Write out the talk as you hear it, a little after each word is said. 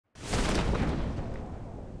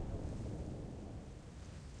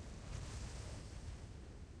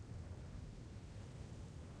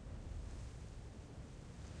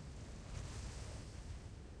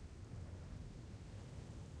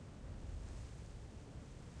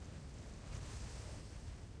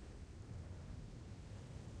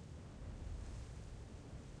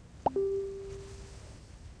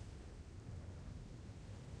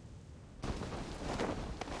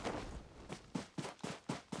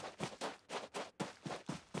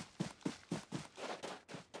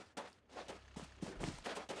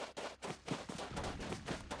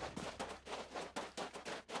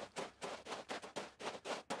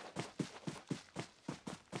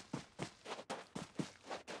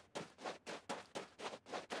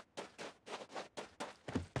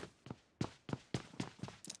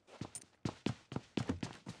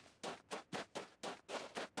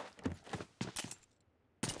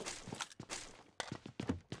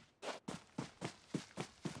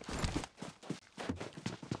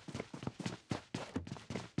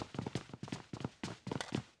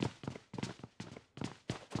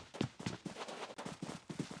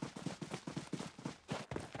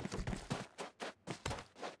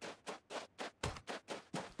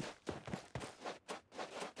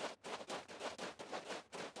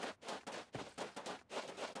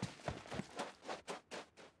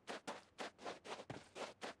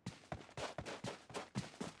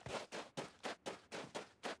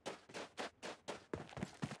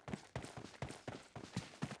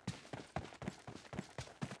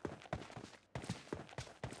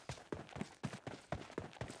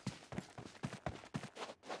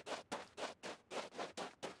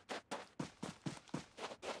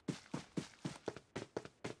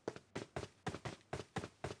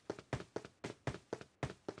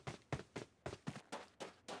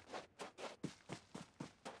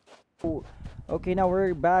Okay, now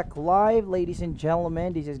we're back live, ladies and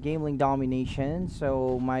gentlemen. This is GamelinG Domination.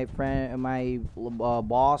 So my friend, my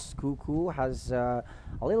boss Cuckoo has a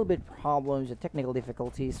little bit problems, technical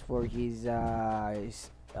difficulties for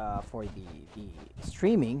for the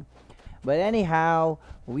streaming. But anyhow,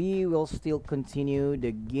 we will still continue.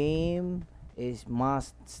 The game is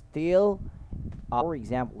must still, for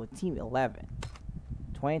example, Team 11,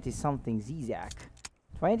 20 something Zizak.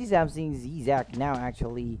 20 something Zizak now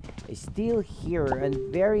actually is still here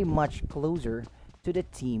and very much closer to the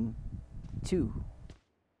team 2,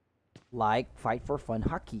 like Fight for Fun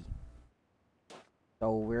Hockey.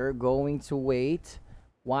 So we're going to wait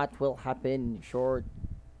what will happen in short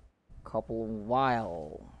couple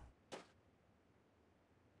while.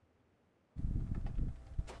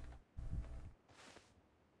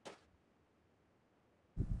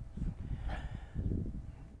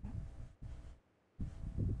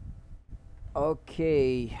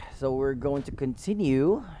 Okay, so we're going to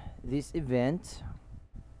continue this event.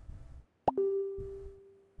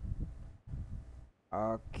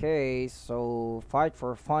 Okay, so Fight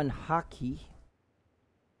for Fun Hockey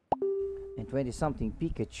and 20 something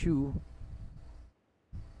Pikachu.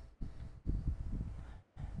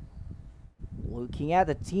 Looking at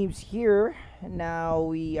the teams here, now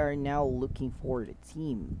we are now looking for the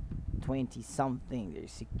team 20 something. They're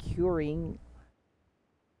securing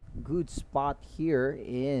good spot here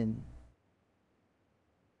in.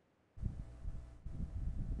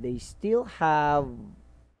 They still have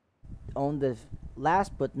on the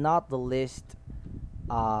last but not the least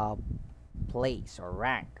place or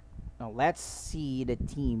rank. Now let's see the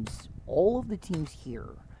teams, all of the teams here.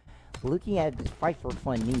 Looking at the Fight for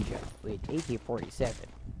Fun Ninja with AK-47,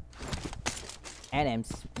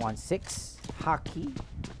 NM16 Hockey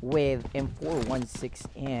with M416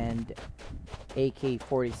 and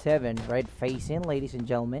AK-47. Red facing, ladies and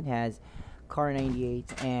gentlemen, has Car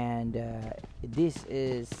 98 and this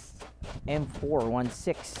is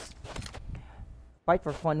M416. Fight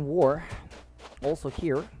for Fun War also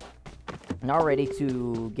here, now ready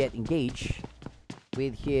to get engaged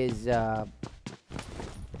with his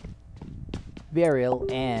barrel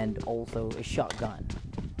and also a shotgun.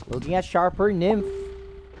 Looking at Sharper Nymph.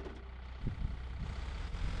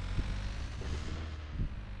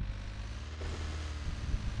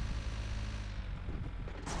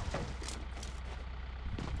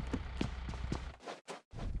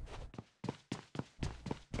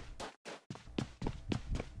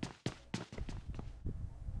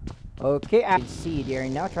 Okay, I see they are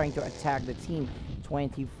now trying to attack the team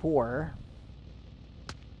 24.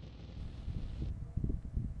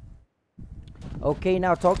 Okay,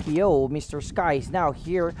 now Tokyo, Mr. Sky is now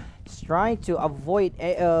here, trying to avoid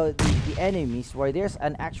the enemies where there's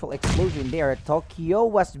an actual explosion there. Tokyo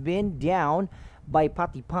was been down by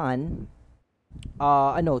Patipan.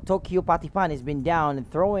 No, Tokyo Patipan has been down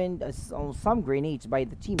and throwing some grenades by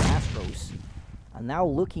the Team Astros. And now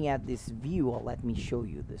looking at this view, let me show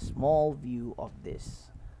you the small view of this.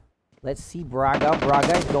 Let's see Braga.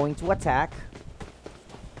 Braga is going to attack.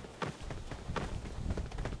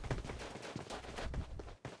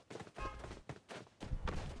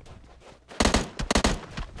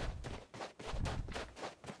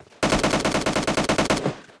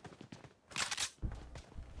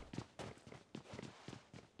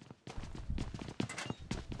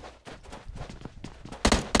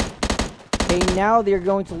 Okay, now they're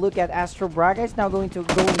going to look at Astro. Braga is now going to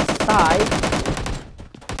go inside.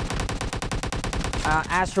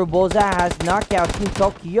 Astro Boza has knocked out Team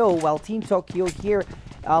Tokyo, while Team Tokyo here,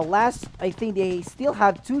 I think they still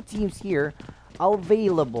have 2 teams here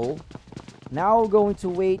available. Now going to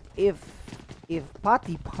wait if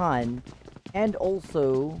Patipan and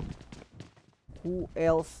also who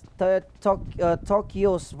else?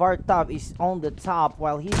 Tokyo's Vartav is on the top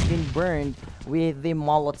while he's been burned with the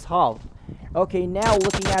Molotov. Okay, now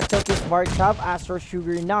looking at Tokyo's Vartav, Astro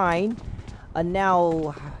Sugar 9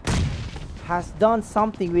 now has done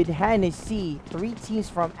something with Hennessy. 3 teams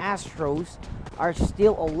from Astros are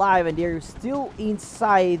still alive and they're still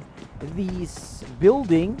inside this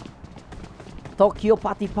building. Tokyo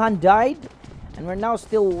Patipan died and we're now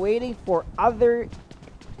still waiting for other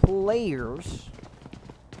players.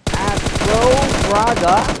 Astro,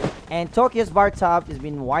 Braga, and Tokyo's Vartav has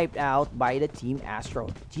been wiped out by the Team Astro.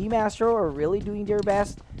 Team Astro are really doing their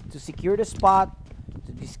best to secure the spot,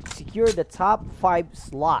 to secure the top 5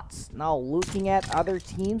 slots. Now looking at other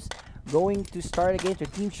teams going to start again to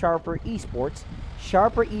Team Sharper Esports.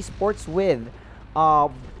 Sharper Esports with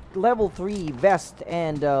level 3 vest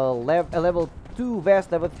and level 2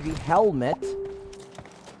 vest, level 3 helmet.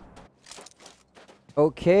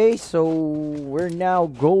 Okay, so we're now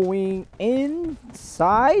going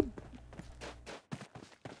inside.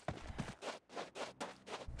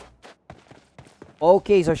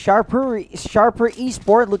 Okay, so Sharper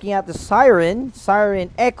Esport looking at the Siren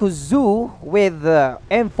Echo Zoo with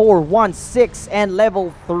M416 and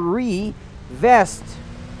level 3 vest.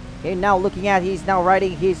 Okay, now looking at, he's now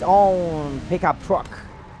riding his own pickup truck,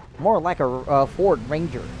 more like a Ford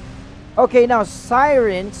Ranger. Okay, now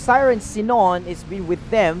Siren Sinon is been with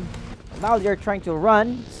them. Now they're trying to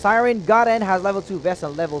run. Siren Garen has level 2 vest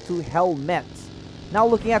and level 2 helmet. Now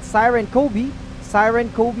looking at Siren Kobe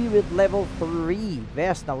with level 3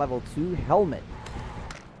 vest and level 2 helmet.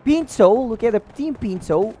 Pinto, look at the team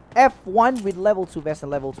Pinto, F1 with level 2 vest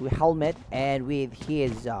and level 2 helmet, and with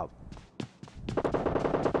his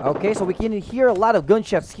okay, so we can hear a lot of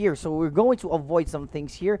gunshots here, so we're going to avoid some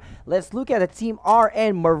things here. Let's look at the team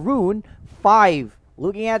RN Maroon 5.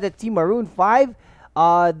 Looking at the team Maroon 5,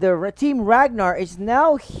 the team Ragnar is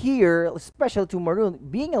now here, special to Maroon,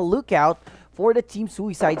 being a lookout for the team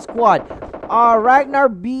Suicide Squad. Ragnar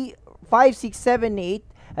B5678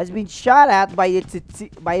 has been shot at by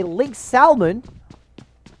LYNX Salmon.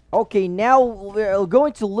 Okay, now we're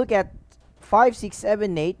going to look at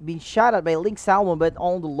 5678 being shot at by LYNX Salmon, but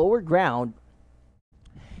on the lower ground.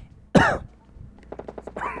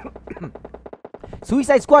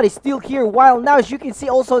 Suicide Squad is still here, while now, as you can see,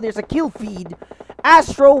 also there's a kill feed.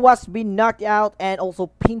 Astro was been knocked out, and also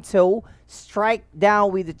Pinto strike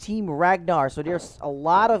down with the team Ragnar. So there's a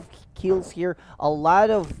lot of kills here, a lot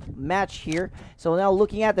of match here. So now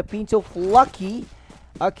looking at the Pinto Flucky.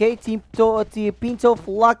 Okay, Team Pinto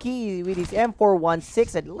Flucky with his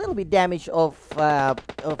M416, a little bit damage of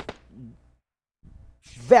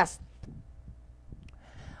vest.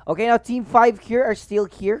 Okay, now Team 5 here are still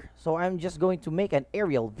here. So I'm just going to make an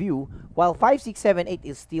aerial view while 5678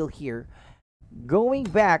 is still here. Going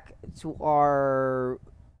back to our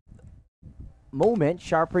moment,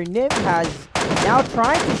 Sharper Nim has now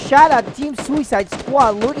trying to shot at Team Suicide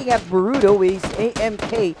Squad, looking at Boruto with his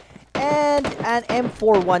AMK and an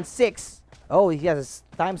M416. Oh, he has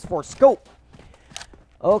a ×4 scope.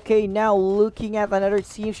 Okay, now looking at another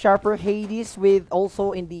team, Sharper Hades with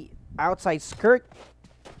also in the outside skirt.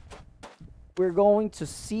 We're going to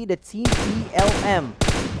see the team PLM.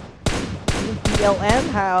 Team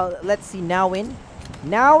PLM, let's see Nawin.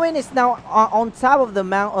 Nawin is now on top of the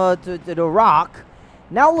mount, to the rock.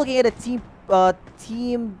 Now looking at the team,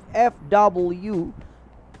 team FW.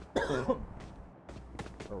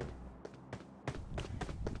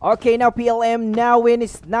 Okay, now PLM Nawin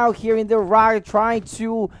is now here in the rock, trying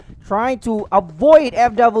to avoid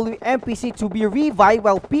FW NPC to be revived,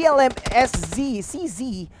 while PLM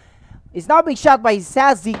CZ is now being shot by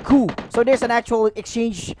Saziku. So there's an actual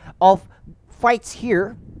exchange of fights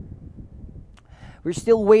here. We're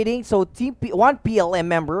still waiting. So one PLM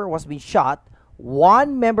member was being shot.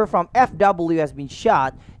 One member from FW has been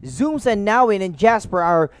shot. Zooms and Nawin and Jasper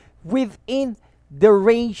are within the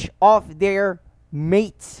range of their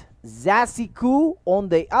mates. Zaziku on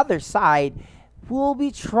the other side will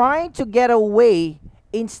be trying to get away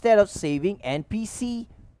instead of saving NPC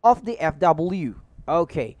of the FW.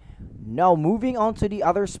 Okay, now moving on to the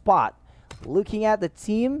other spot. Looking at the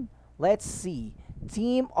team, let's see.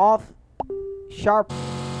 Team of Sharp.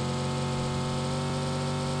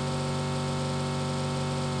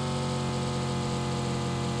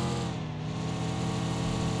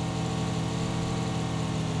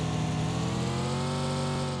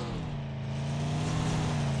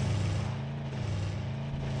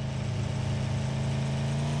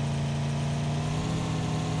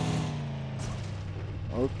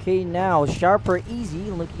 Okay, now Sharper Easy,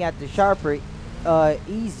 looking at the Sharper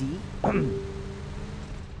Easy.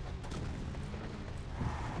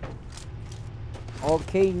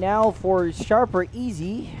 Okay, now for Sharper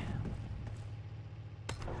Easy,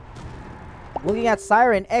 looking at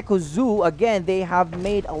Siren Echo Zoo, again, they have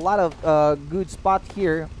made a lot of good spots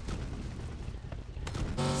here.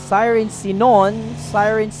 Siren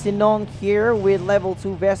Sinon here with level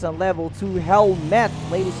 2 vest and level 2 helmet,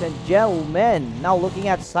 ladies and gentlemen. Now looking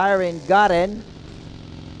at Siren Garen.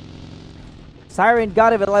 Siren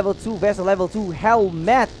Garen with level 2 vest and level 2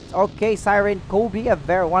 helmet. Okay, Siren Kobe,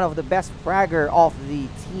 one of the best fragger of the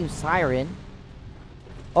team Siren.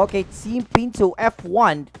 Okay, Team Pinto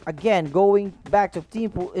F1. Again, going back to Team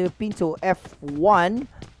Pinto F1.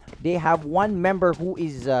 They have one member who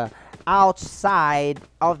is outside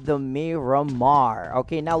of the Miramar.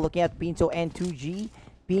 Okay, now looking at Pinto N2G.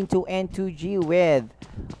 Pinto N2G with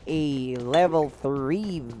a level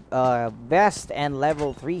 3 vest and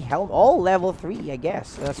level 3 helmet. Oh, level 3, I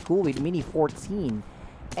guess. That's cool with Mini 14.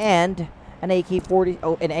 And an AK-40,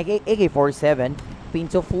 oh, an AK-47.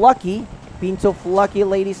 Pinto Flucky. Pinto Flucky,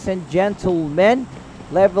 ladies and gentlemen.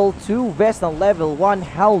 Level 2 vest and level 1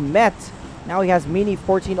 helmet. Now he has Mini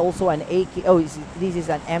 14, also an AK. Oh, this is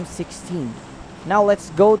an M16. Now let's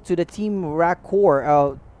go to the Team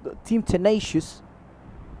RAGNAR, Team Tenacious.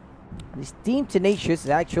 This Team Tenacious is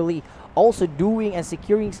actually also doing and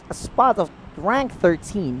securing a spot of rank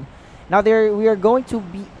 13. Now we are going to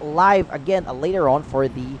be live again later on for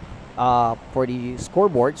the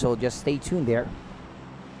scoreboard, so just stay tuned there.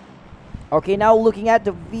 Okay, now looking at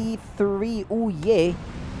the V3 Uye.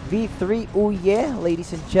 V3 Uye,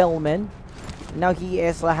 ladies and gentlemen. Now he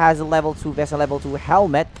has a level 2 vest, a level 2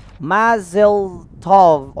 helmet. Mazel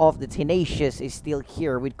Tov of the Tenacious is still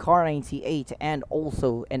here with Car 98 and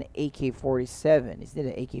also an AK-47. Is it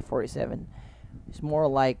an AK-47? It's more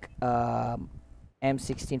like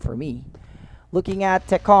M16 for me. Looking at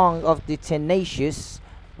Tekong of the Tenacious,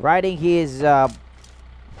 riding his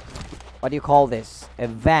what do you call this? A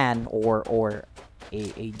van or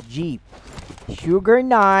a jeep. Sugar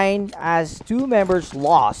 9 as 2 members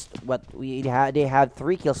lost, but they have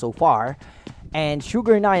 3 kills so far. And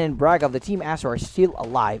Sugar 9 and Bragg of the Team Astro are still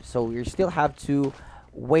alive, so we still have to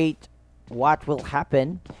wait what will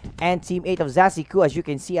happen. And Team 8 of Zaziku, as you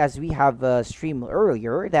can see, as we have streamed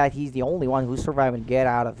earlier, that he's the only one who survived and get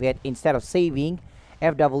out of it instead of saving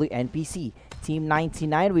FW and PC. Team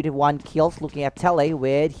 99 with 1 kills, looking at Tele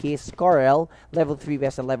with his Scarel, level 3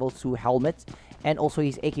 vest and level 2 helmet, and also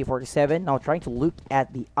his AK-47. Now trying to look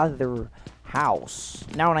at the other house.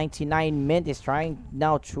 Now 99 Mint is trying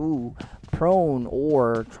now to prone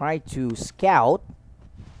or try to scout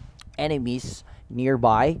enemies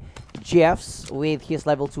nearby. Jeffs with his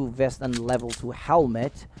level 2 vest and level 2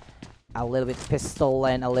 helmet, a little bit pistol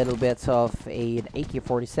and a little bit of an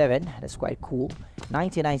AK-47. That's quite cool.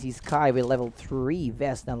 99 sees Sky with level 3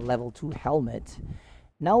 vest and level 2 helmet.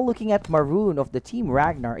 Now looking at Maroon of the Team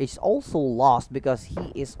RAGNAR is also lost because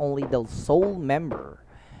he is only the sole member.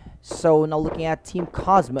 So now looking at Team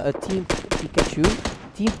Cosmo, Team Pikachu.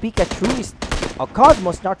 Team Pikachu is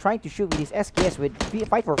Cosmos now trying to shoot with his SKS with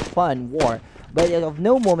Fight for Fun War, but of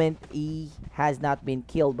no moment he has not been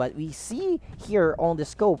killed. But we see here on the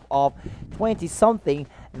scope of 20 something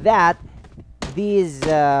that these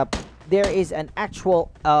there is an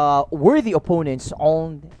actual worthy opponents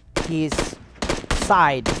on his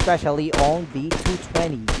side, especially on the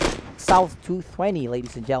 220 South 220,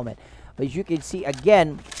 ladies and gentlemen. But as you can see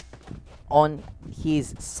again on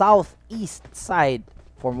his southeast side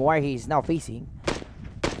from where he is now facing,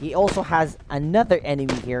 he also has another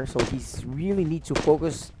enemy here, so he's really need to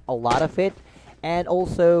focus a lot of it. And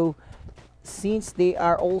also, since they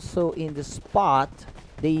are also in the spot,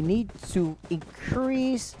 they need to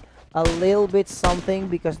increase a little bit something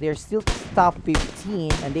because they're still top 15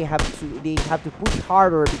 and they have to push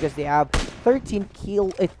harder because they have 13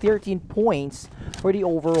 points for the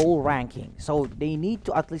overall ranking. So they need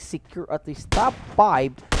to at least secure at least top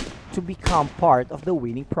 5 to become part of the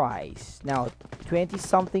winning prize. Now 20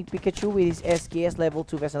 something Pikachu with his SKS level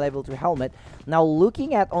 2 vest and level 2 helmet. Now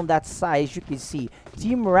looking at on that side, you can see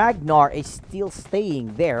Team RAGNAR is still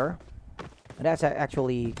staying there. That's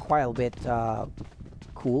actually quite a bit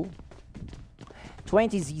cool.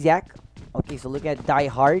 20 Zizak. Okay, so look at Die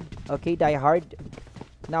Hard. Okay, Die Hard.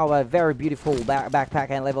 Now a very beautiful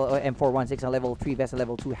backpack and level M416 and level 3 vest and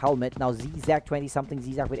level 2 helmet. Now Zizak, 20 something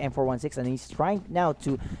Zizak with M416, and he's trying now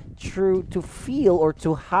to feel or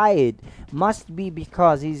to hide. Must be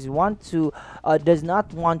because he's does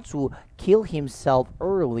not want to kill himself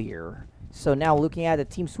earlier. So now looking at the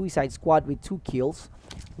Team Suicidesquade with 2 kills.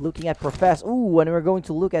 Looking at Profess. Ooh, and we're going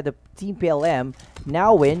to look at the Team PLM.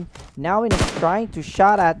 Nawin is trying to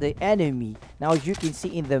shot at the enemy. Now as you can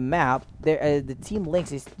see in the map, there the Team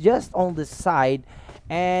LYNX is just on the side,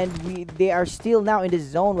 and they are still now in the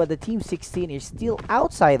zone, but the Team 16 is still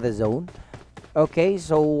outside the zone. Okay,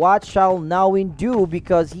 so what shall Nawin do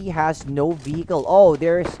because he has no vehicle? Oh,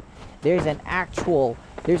 there's an actual.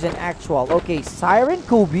 Okay, Siren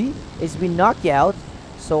Kobe has been knocked out.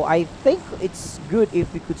 So I think it's good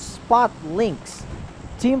if we could spot LYNX.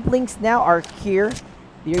 Team LYNX now are here.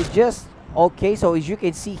 They're just okay. So as you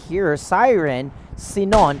can see here, Siren,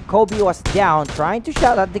 Sinon, Kobe was down, trying to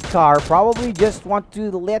shout at the car. Probably just want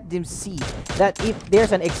to let them see that if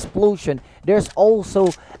there's an explosion, there's also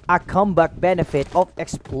a comeback benefit of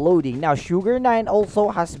exploding. Now Sugar 9 also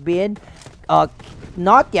has been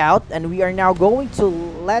knocked out, and we are now going to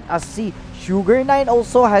let us see. Sugar 9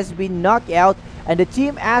 also has been knocked out. And the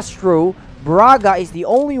Team Astro, Braga is the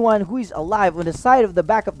only one who is alive on the side of the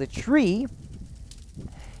back of the tree.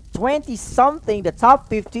 20 something, the top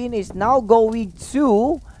 15 is now going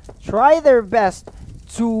to try their best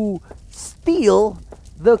to steal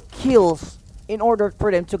the kills in order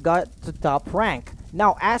for them to get to top rank.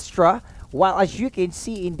 Now Astra, while as you can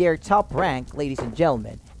see in their top rank, ladies and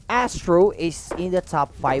gentlemen, Astro is in the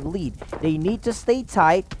top 5 lead. They need to stay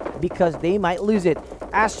tight because they might lose it.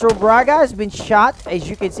 Astro Braga has been shot. As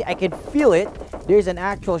you can see, I can feel it. There's an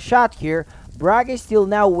actual shot here. Braga is still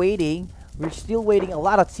now waiting. We're still waiting, a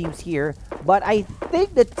lot of teams here. But I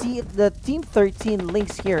think the team 13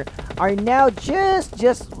 links here are now just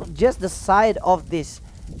the side of this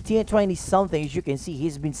team 20 something. As you can see,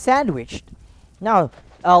 he's been sandwiched. Now,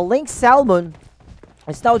 Link Salmon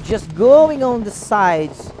is now just going on the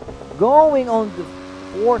sides, going on the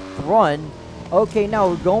 4th run. Okay, now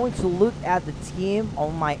we're going to look at the team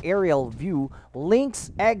on my aerial view.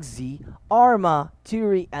 LYNX XZ, Arma,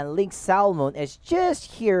 Turi, and Link Salmon is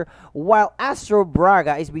just here, while Astro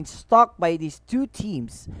Braga is being stalked by these 2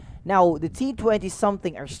 teams. Now, the team 20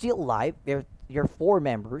 something are still alive. There are 4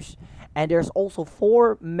 members, and there's also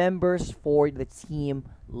 4 members for the team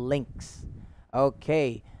LYNX.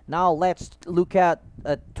 Okay, now let's look at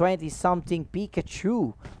 20 something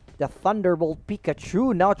Pikachu. The Thunderbolt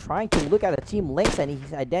Pikachu now trying to look at the team LYNX, and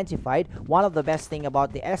he's identified. One of the best thing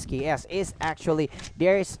about the SKS is actually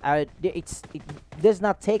it does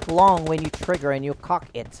not take long when you trigger and you cock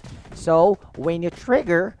it. So when you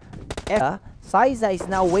trigger, Saiza is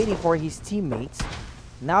now waiting for his teammates.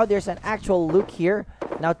 Now there's an actual look here.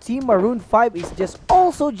 Now Team Maroon 5 is just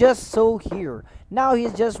so here. Now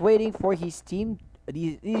he's just waiting for his team.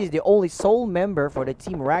 He is the only sole member for the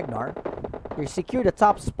Team RAGNAR. They secure the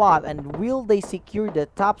top spot, and will they secure the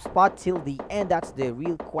top spot till the end? That's the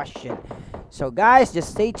real question. So guys,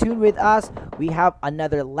 just stay tuned with us. We have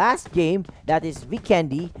another last game, that is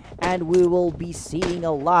Vikendi, and we will be seeing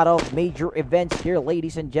a lot of major events here,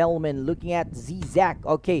 ladies and gentlemen. Looking at ZZAC.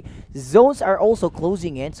 Okay, zones are also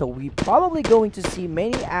closing in, so we're probably going to see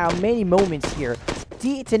many moments here.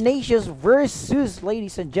 Tenacious versus,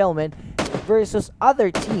 ladies and gentlemen, versus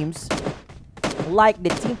other teams like the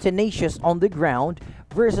Team Tenacious on the ground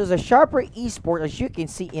versus a SharperEsport, as you can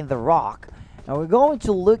see in the rock. Now we're going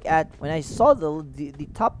to look at, when I saw the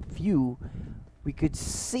top view, we could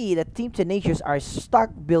see that Team Tenacious are stuck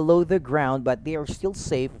below the ground, but they are still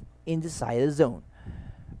safe in the side of the zone.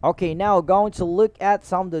 Okay, now going to look at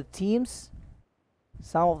some of the teams.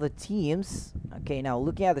 Okay, now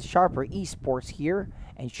looking at the SharperEsports here,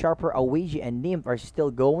 and Sharper Awaji and Nymph are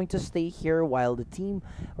still going to stay here, while the team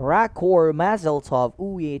Rakor, Mazeltov,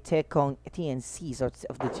 Uye, Tekong, TNCs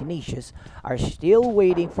of the Tenacious are still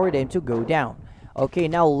waiting for them to go down. Okay,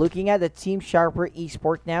 now looking at the team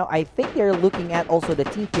SharperEsport now, I think they're looking at also the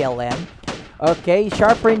team PLM. Okay,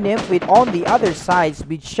 Sharper Nymph with on the other side's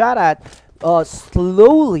been shot at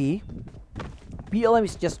slowly. PLM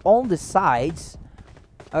is just on the sides.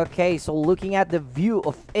 Okay, so looking at the view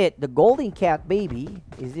of it, the Goldencat baby,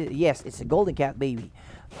 is it? Yes, it's a Goldencat baby.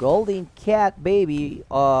 Goldencat baby,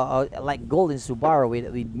 like Golden Subaru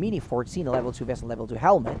with Mini 14, level 2 vest, level 2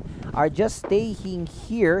 helmet, are just staying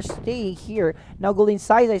here. Now Golden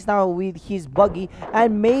Saiza is now with his buggy,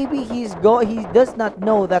 and maybe he does not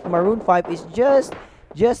know that Maroon 5 is just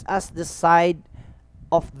as the side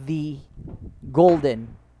of the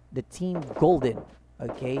Golden, the team Golden.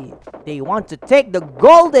 Okay, they want to take the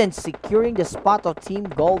Golden, securing the spot of Team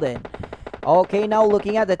Golden. Okay, now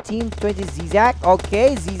looking at the Team 20 ZZAC.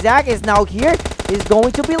 Okay, ZZAC is now here. He's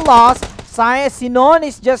going to be lost. Sinon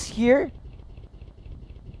is just here.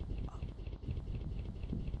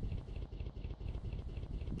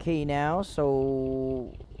 Okay, now,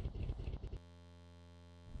 so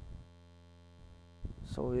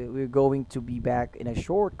we're going to be back in a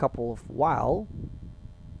short couple of while.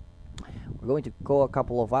 We're going to go a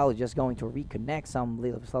couple of while, just going to reconnect some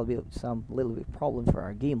little bit problems for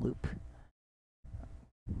our game loop.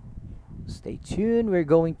 Stay tuned. We're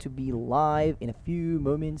going to be live in a few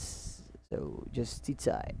moments, so just sit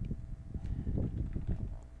tight.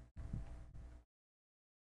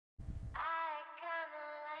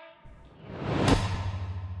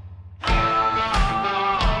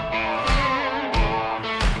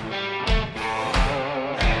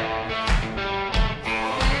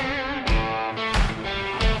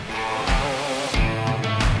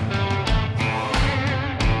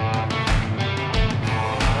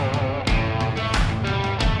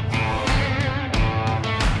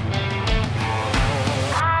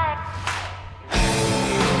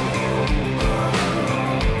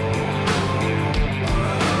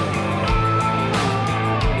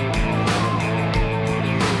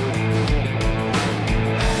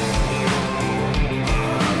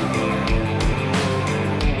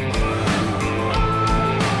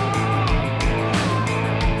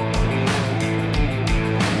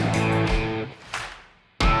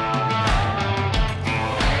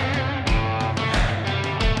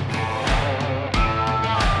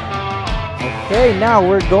 Okay, now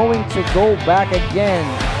we're going to go back again.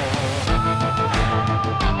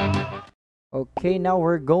 Okay, now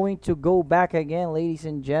we're going to go back again, ladies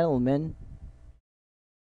and gentlemen.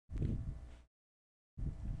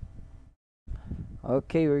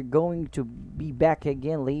 Okay, we're going to be back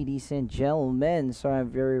again, ladies and gentlemen. So I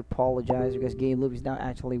very apologize because Game Loop is not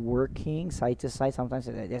actually working side to side. Sometimes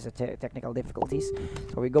there's a technical difficulties.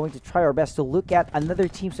 So we're going to try our best to look at another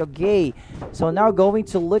team. Okay, so now going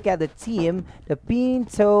to look at the team, the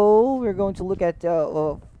PINTO. We're going to look at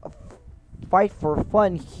fight for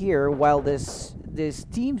fun here, while this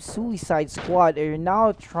team Suicide Squad are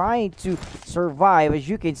now trying to survive. As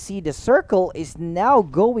you can see, the circle is now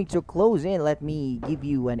going to close in. Let me give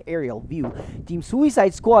you an aerial view. Team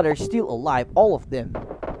Suicide Squad are still alive, all of them.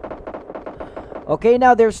 Okay,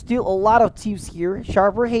 now there's still a lot of teams here.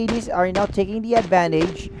 Sharper Hades are now taking the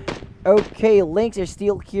advantage. Okay, Lynx are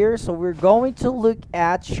still here, so we're going to look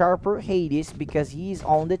at Sharper Hades because he's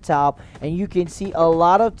on the top, and you can see a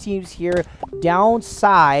lot of teams here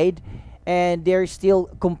downside, and they're still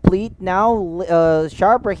complete now.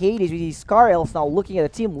 Sharper Hades with his Scarels now looking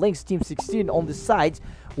at the team Lynx, team 16 on the sides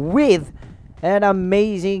with an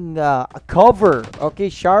amazing cover. Okay,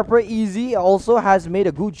 Sharper Easy also has made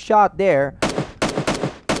a good shot there.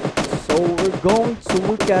 So we're going to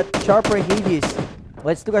look at Sharper Hades.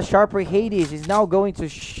 Let's look at Sharper Hades. He's now going to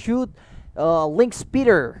shoot Lynx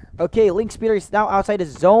Peter. Okay, Lynx Peter is now outside the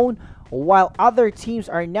zone, while other teams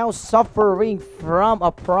are now suffering from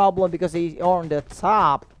a problem because they are on the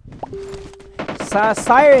top.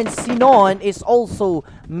 Siren Sinon is also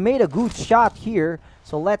made a good shot here.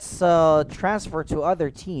 So let's transfer to other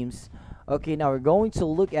teams. Okay, now we're going to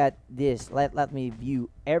look at this. Let me view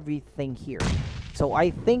everything here. So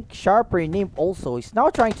I think Sharper Nymph also is now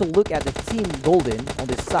trying to look at the team Golden on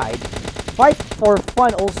this side. Fight for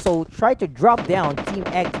Fun also try to drop down team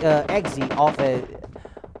Exy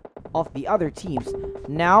of the other teams.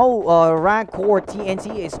 Now Rancor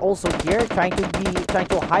TNT is also here trying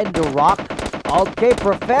to hide in the rock. Okay,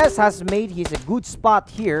 Profess has made his a good spot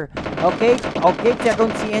here. Okay,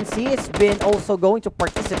 Tekong TNC has been also going to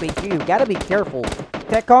participate here. You gotta be careful.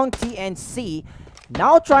 Tekong TNC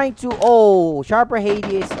now trying to, Sharper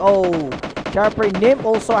Hades, Sharper Nymph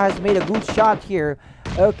also has made a good shot here.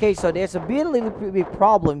 Okay, so there's a little bit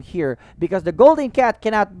problem here because the Goldencat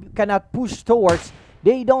cannot push towards.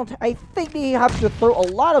 I think they have to throw a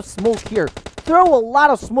lot of smoke here.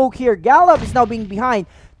 Gallop is now being behind.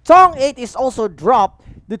 Tong 8 is also dropped.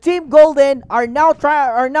 The team Golden are now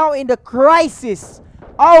in the crisis.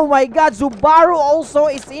 Oh my god, Zubaru also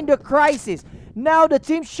is in the crisis. Now the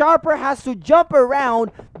team Sharper has to jump around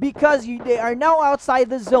because they are now outside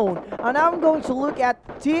the zone. And I'm going to look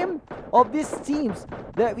at team of these teams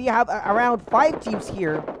that we have around 5 teams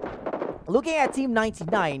here. Looking at team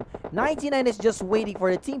 99. 99 is just waiting for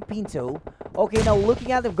the team Pinto. Okay, now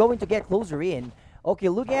looking at them going to get closer in. Okay,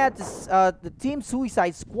 looking at this, the team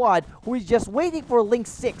Suicide Squad, who is just waiting for Link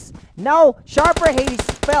 6. Now, Sharper Hades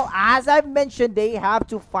fell. As I've mentioned, they have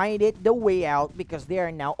to find the way out because they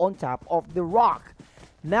are now on top of the rock.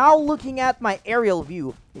 Now, looking at my aerial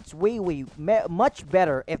view, it's much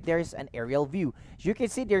better if there's an aerial view. As you can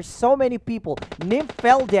see, there's so many people. Nymph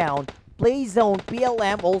fell down. Playzone,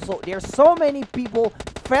 PLM also. There's so many people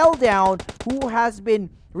fell down who has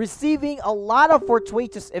been receiving a lot of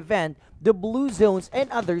fortuitous event, the blue zones and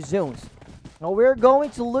other zones. Now we're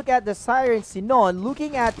going to look at the Siren Sinon,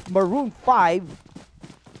 looking at Maroon 5.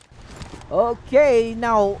 Okay,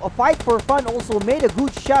 now a Fight for Fun also made a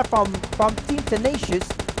good shot from Team Tenacious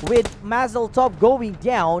with Mazel Tov going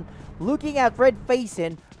down. Looking at Red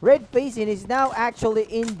Facing. Red Facing is now actually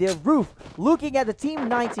in the roof. Looking at the team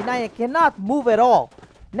 99, it cannot move at all.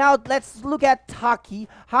 Now let's look at Haki.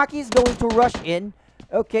 Haki is going to rush in.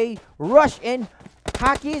 Okay, rush in.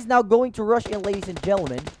 Haki is now going to rush in, ladies and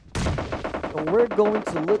gentlemen. So we're going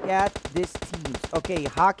to look at these teams. Okay,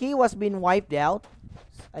 Haki was being wiped out.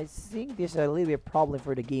 I think there's a little bit of problem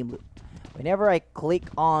for the game loop. Whenever I click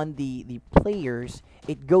on the players,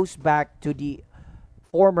 it goes back to the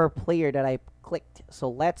former player that I clicked.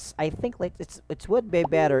 So I think it would be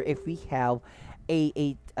better if we have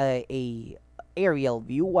a aerial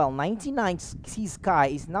view, while 99 C Sky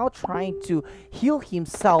is now trying to heal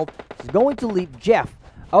himself. He's going to leave Jeff.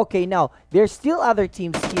 Okay, now there's still other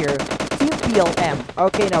teams here. Team PLM.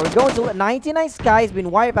 Okay, now we're going to let 99 Sky has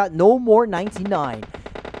been wiped out. No more 99.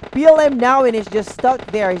 PLM now and is just stuck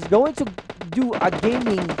there. He's going to do a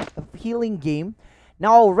healing game.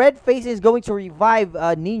 Now Red Face is going to revive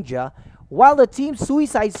Ninja, while the team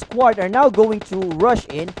Suicide Squad are now going to rush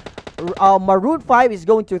in. Maroon 5 is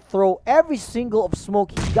going to throw every single of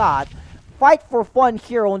smoke he got. Fight for Fun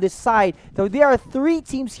here on this side. So there are 3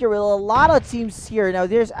 teams here with a lot of teams here. Now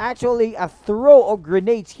there's actually a throw of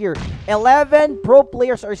grenades here. 11 pro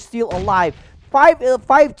players are still alive.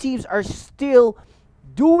 Five teams are still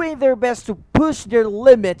doing their best to push their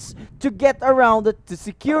limits to get around it, to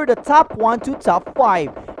secure the top 1 to top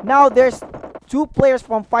 5. Now there's 2 players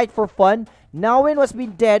from Fight for Fun. Nawin was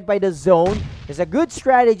being dead by the zone. It's a good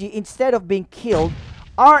strategy instead of being killed.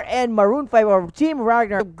 RN Maroon 5 or Team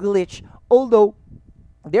Ragnar glitch, although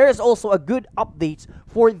there is also a good update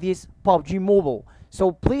for this PUBG Mobile.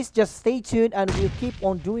 So please just stay tuned and we'll keep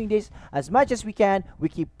on doing this as much as we can. We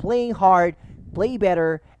keep playing hard, play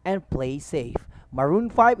better, and play safe. Maroon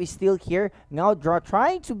 5 is still here, now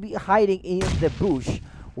trying to be hiding in the bush,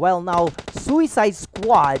 while now Suicide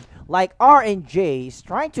Squad like RNJ is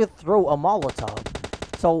trying to throw a Molotov.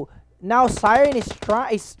 So now Siren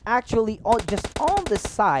is actually just on the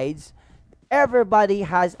sides. Everybody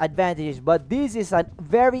has advantages, but this is a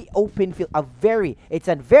very open field. It's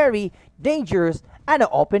a very dangerous and an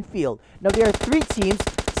open field. Now there are 3 teams.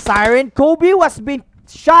 Siren Kobe was being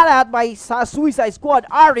shot at by Suicide Squad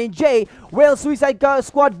RNJ, while Suicide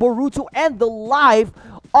Squad Boruto and the life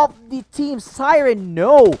of the team Siren.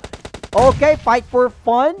 No. Okay, Fight for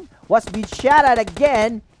Fun was being shot at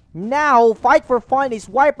again. Now Fight for Fun is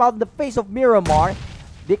wiped out in the face of Miramar.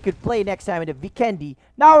 They could play next time in the Vikendi.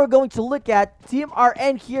 Now we're going to look at Team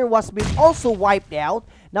RN here was being also wiped out.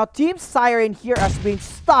 Now Team Siren here has been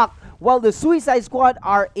stuck, while the Suicide Squad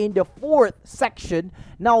are in the 4th section.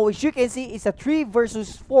 Now, as you can see, it's a 3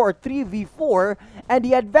 versus 4, 3v4, and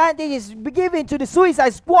the advantage is given to the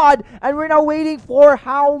Suicide Squad, and we're now waiting for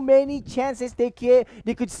how many chances they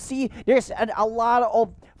could see. There's a lot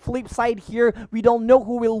of flip side here. We don't know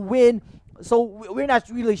who will win, so we're not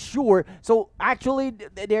really sure. So actually,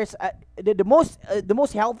 there's the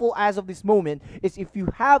most helpful as of this moment is if you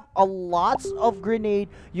have a lots of grenade,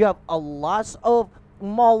 you have a lots of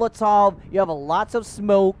Molotov, you have a lots of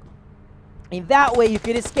smoke. In that way, you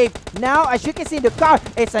can escape. Now, as you can see in the car,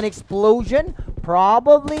 it's an explosion.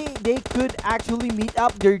 Probably they could actually meet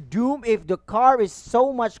up their doom if the car is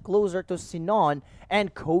so much closer to Sinon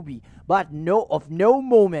and Kobe. But no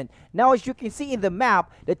moment. Now, as you can see in the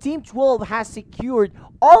map, the Team 12 has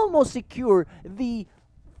almost secured the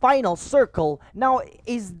final circle. Now,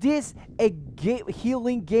 is this a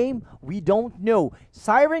healing game? We don't know.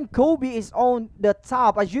 Siren Kobe is on the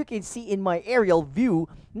top, as you can see in my aerial view.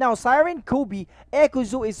 Now, Siren Kobe,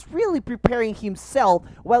 Ekuzu is really preparing himself,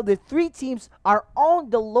 while the 3 teams are on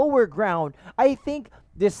the lower ground. I think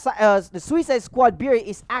the Suicide Squad Beery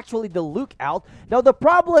is actually the lookout. Now, the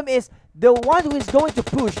problem is the one who is going to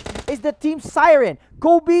push is the Team Siren.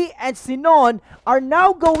 Kobe and Sinon are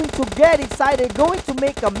now going to get inside. They're going to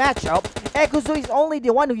make a matchup. Ekuzu is only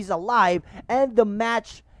the one who is alive, and the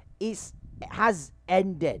match has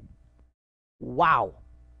ended. Wow.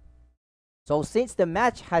 So since the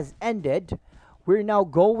match has ended, we're now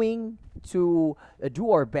going to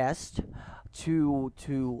do our best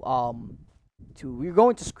we're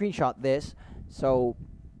going to screenshot this. So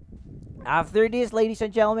after this, ladies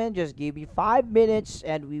and gentlemen, just give me 5 minutes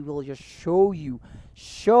and we will just show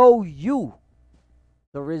you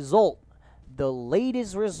the result, the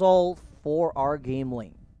latest result for our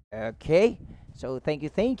GamelinG. Okay, so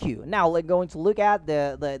thank you. Now we're going to look at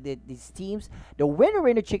these teams. The winner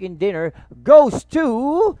in the chicken dinner goes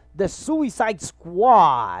to the Suicide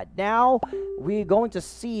Squad. Now we're going to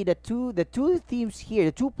see the two teams here,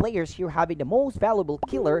 the 2 players here having the most valuable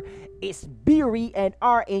killer is Beery and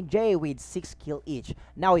RNJ with 6 kills each.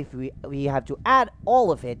 Now if we have to add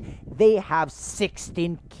all of it, they have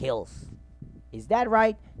 16 kills. Is that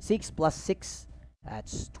right? 6 plus 6,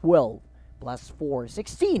 that's 12. Plus 4,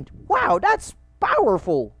 16. Wow, that's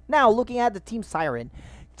powerful. Now, looking at the Team Siren.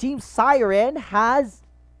 Team Siren has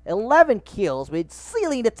 11 kills with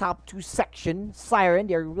sealing the top 2 section. Siren,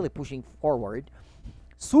 they're really pushing forward.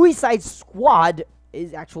 Suicide Squad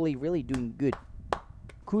is actually really doing good.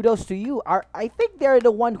 Kudos to you. I think they're the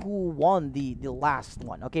one who won the last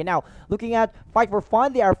one. Okay, now, looking at Fight for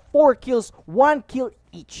Fun, they are 4 kills, 1 kill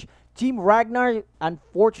each. Team Ragnar,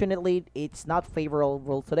 unfortunately, it's not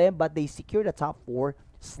favorable to them, but they secured the top 4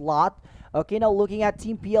 slot. Okay, now looking at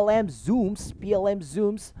Team PLM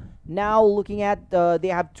Zooms. Now looking at, they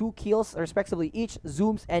have 2 kills, respectively, each.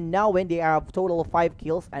 Zooms and now when they have a total of 5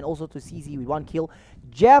 kills, and also to CZ with 1 kill.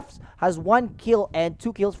 Jeff has 1 kill and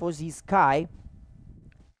 2 kills for Z Sky.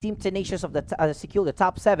 Team Tenacious of the secured the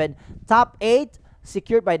top 7. Top 8.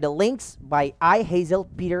 Secured by the LYNX by Hazel,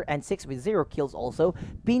 Peter, and 6 with 0 kills also.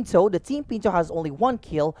 Pinto, the Team Pinto has only 1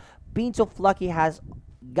 kill. Pinto Flucky has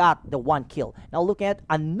got the 1 kill. Now looking at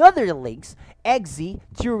another links, Eggsy,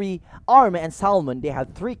 Fury, Arma, and Salmon, they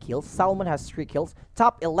have 3 kills. Salmon has 3 kills.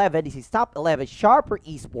 Top 11, this is top 11, Sharper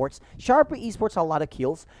Esports. Sharper Esports has a lot of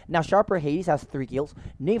kills. Now Sharper Hades has 3 kills.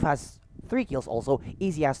 Nave has 3 kills also.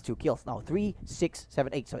 Easy has 2 kills. Now 3, 6,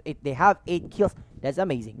 7, 8. So they have 8 kills. That's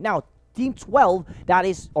amazing. Now Team 12, that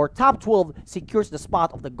is, or top 12, secures the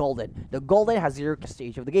spot of the Golden. The Golden has 0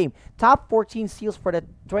 stage of the game. Top 14 seals for the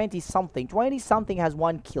 20-something. 20-something has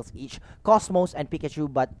 1 kills each. Cosmos and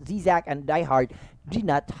Pikachu, but Zizak and Diehard did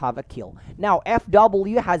not have a kill. Now,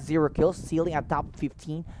 FW has 0 kills, sealing at top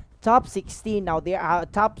 15. Top 16, now they are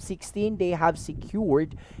top 16, they have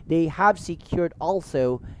secured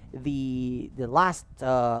also the last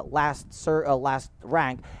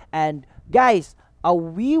rank. And guys,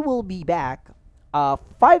 we will be back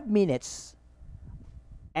 5 minutes,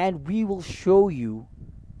 and we will show you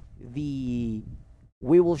the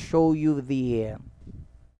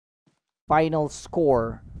final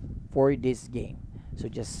score for this game. So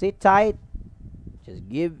just sit tight,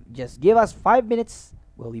 just give us 5 minutes.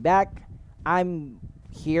 We'll be back. I'm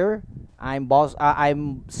here.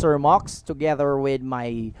 I'm Sir Mox, together with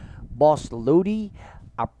my boss Lodi,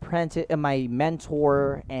 apprentice, my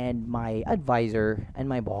mentor, and my advisor, and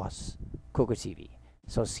my boss, Coco TV.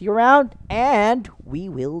 So see you around, and we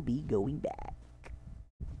will be going back.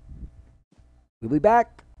 We'll be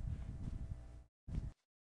back.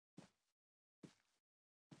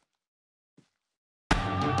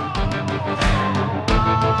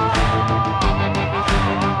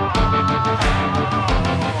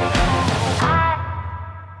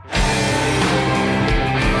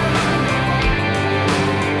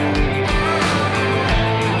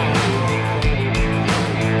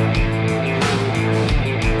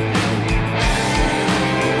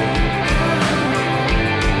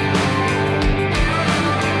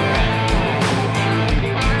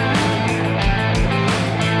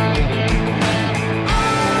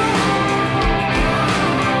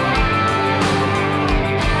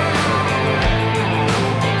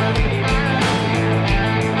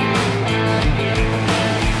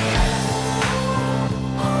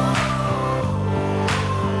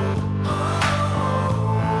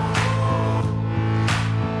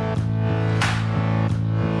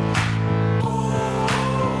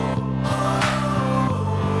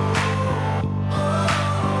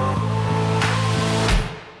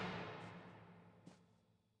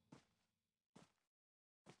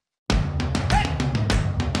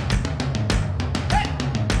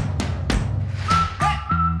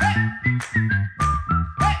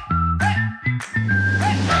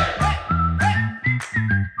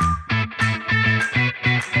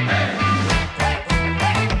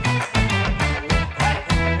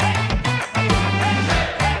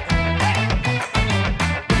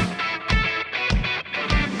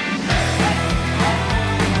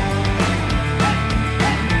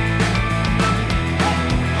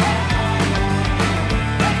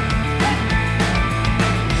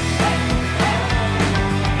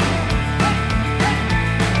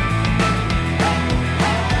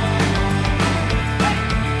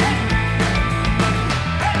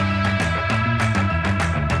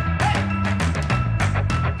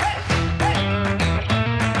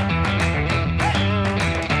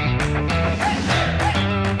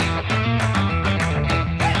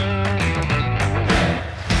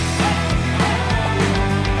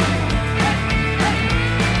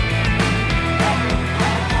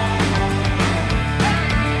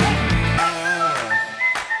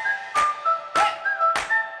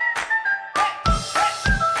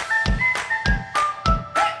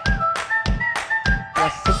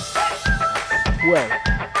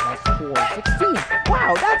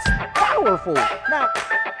 Wow, that's powerful. Now,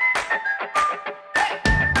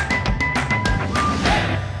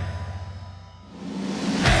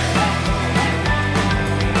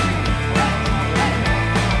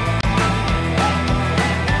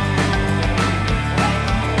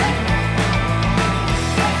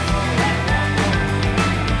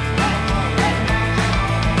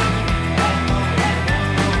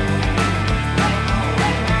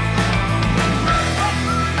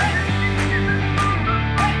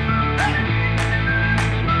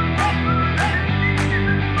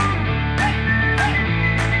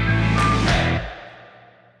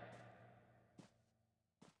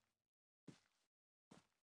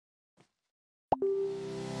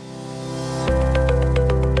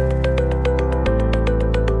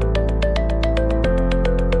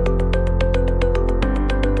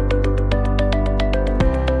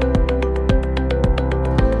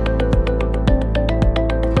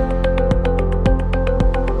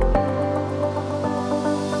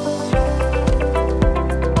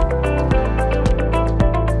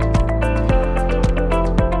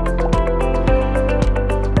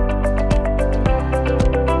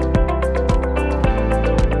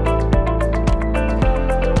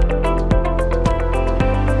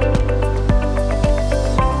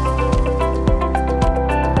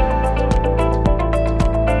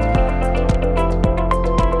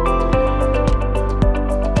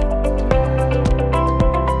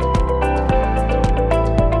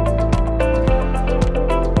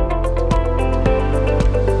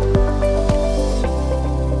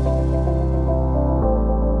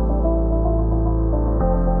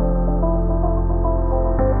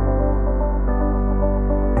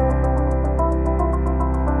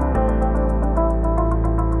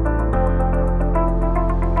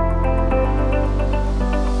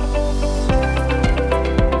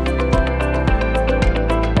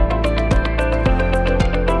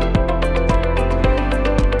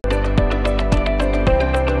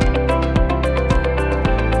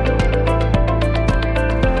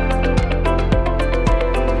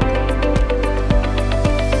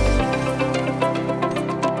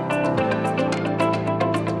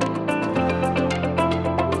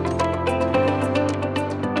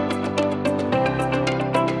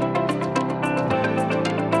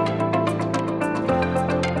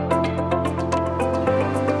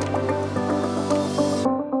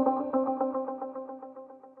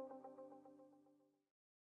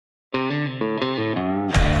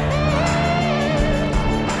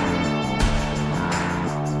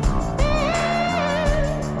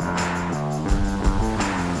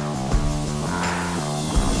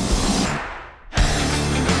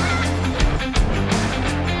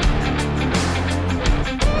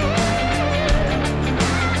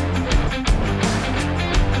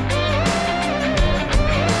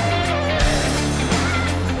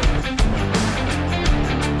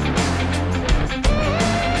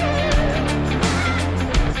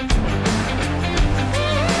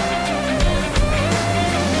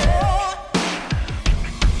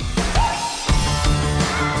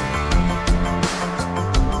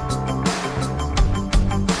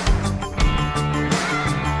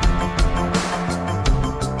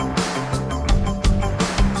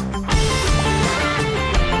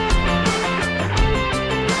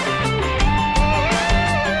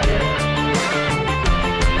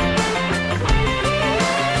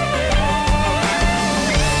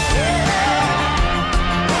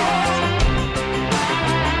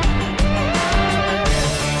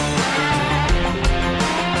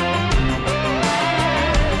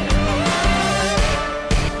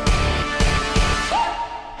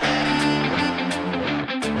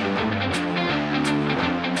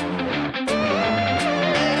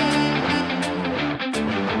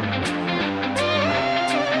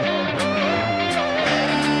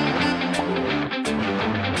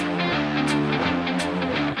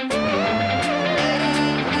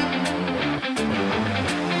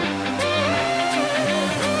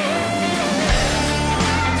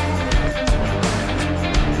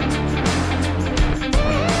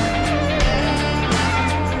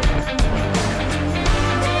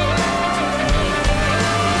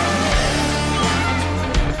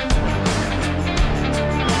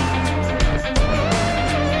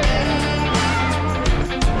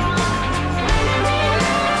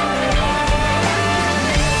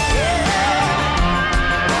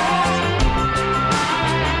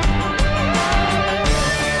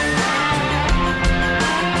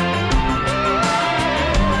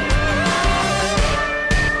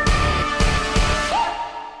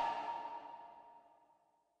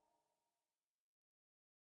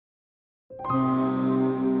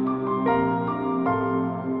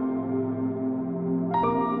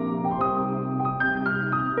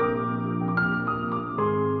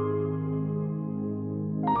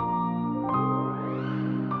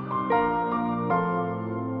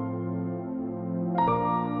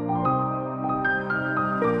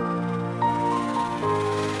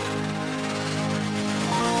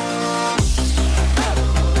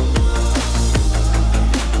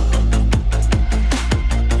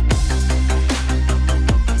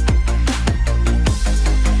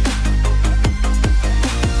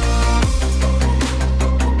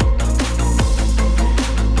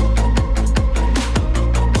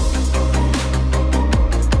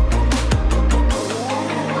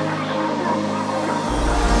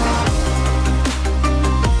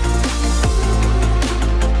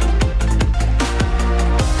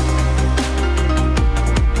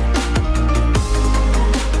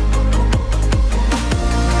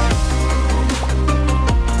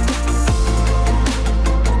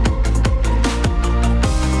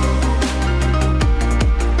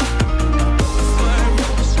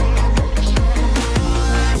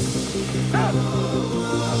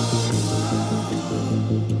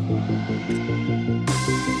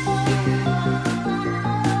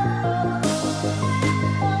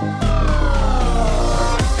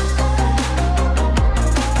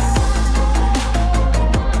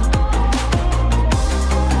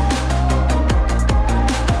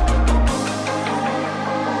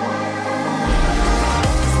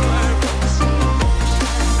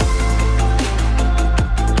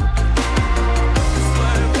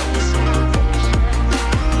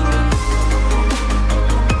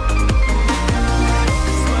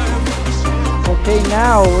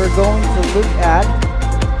 now we're going to look at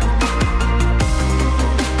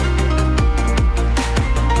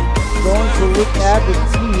the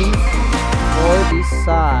teams for this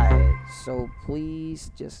side. So please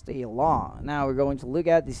just stay along. Now we're going to look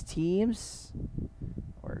at these teams.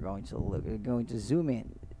 We're going to zoom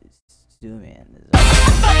in.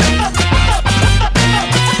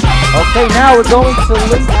 Okay, now we're going to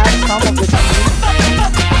look at some of the teams.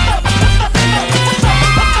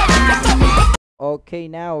 Okay,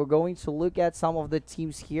 now we're going to look at some of the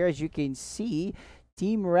teams here. As you can see,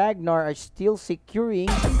 Team RAGNAR are still securing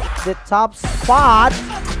the top spot.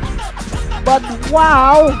 But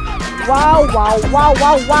wow!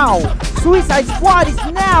 Suicidesquade is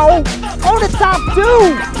now on the top 2!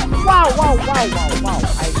 Wow! I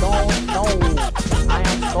don't know. I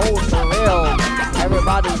am so surreal.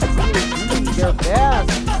 Everybody's really doing their best.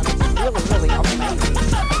 And it's really amazing.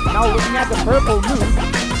 Now looking at the purple mood.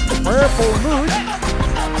 Here's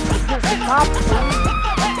the top 3.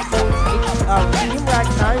 So it's Team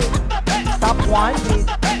RAGNAR. Top 1 is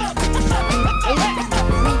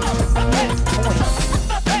 83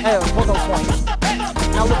 points. Total points.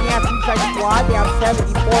 Now looking at Suicidesquade, they have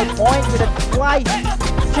 74 points with a twice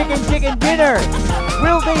chicken dinner.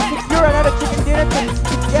 Will they secure another chicken dinner to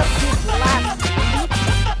get this last lead?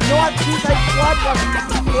 You know what? Suicidesquade was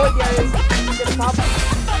before they are in the top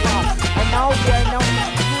spot, and now they are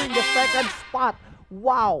securing the second spot.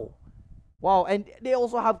 Wow, and they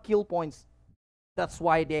also have kill points. That's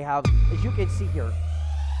why they have, as you can see here,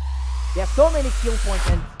 they have so many kill points,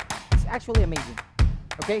 and it's actually amazing.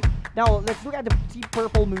 Okay, now let's look at the Team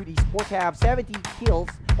Purple Mood Esport. Have 70 kills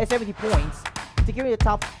and 70 points, securing the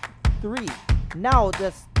top 3. Now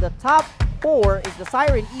the top 4 is the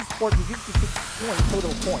Siren Esports with 56 points,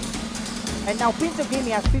 total points. And now PINTO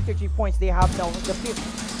Gaming has 53 points. They have now the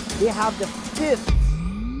 5th. They have the 5th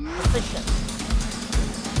position.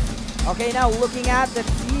 Okay, now looking at the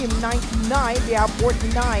Team 99, they have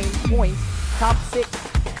 49 points, top 6.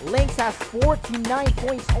 LYNX has 49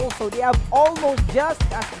 points also. They have almost just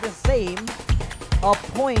as the same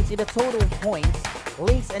points in the total points.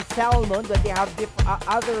 LYNX and Salmon, but they have different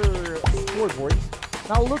other scoreboards.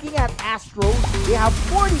 Now looking at Astro, they have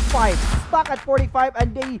 45, stuck at 45,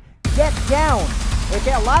 and they get down.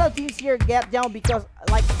 Okay, a lot of teams here get down because,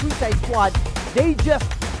 like Suicidesquade, they just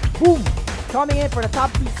boom, coming in for the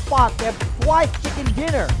top 2 spot. They have twice chicken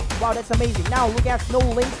dinner. Wow, that's amazing. Now look at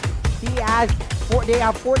LYNX. They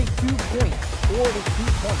have 42 points.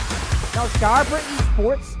 Now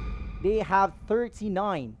SharperEsport, they have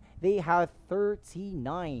 39.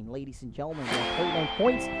 Ladies and gentlemen. They have 39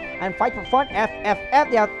 points. And Fight for Fun, FFF,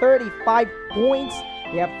 they have 35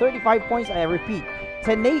 points. I repeat.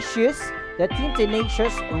 Tenacious, the Team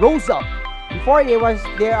Tenacious rose up. Before they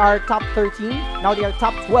are top 13. Now they are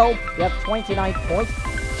top 12. They have 29 points.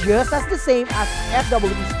 Just as the same as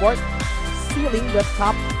FW Esport, sealing the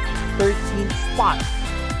top 13 spot.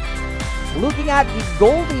 Looking at the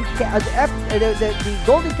Goldencat, the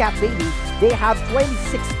Goldencat baby, they have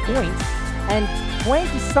 26 points, and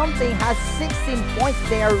 20-something has 16 points.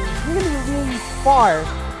 They are really far,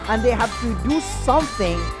 and they have to do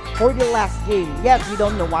something for the last game. Yet we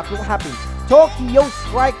don't know what will happen.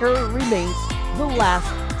 TokioStriker remains the last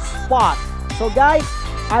spot. So guys,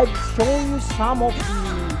 I've shown you some of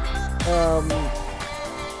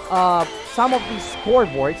the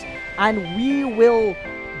scoreboards, and we will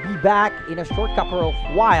be back in a short couple of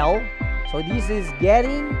while. So this is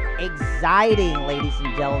getting exciting, ladies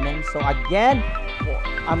and gentlemen. So again,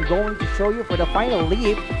 I'm going to show you for the final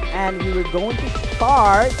leap, and we were going to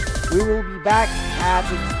start. We will be back at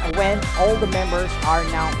when all the members are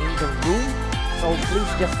now in the room. So please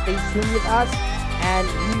just stay tuned with us, and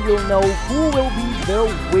we will know who will be the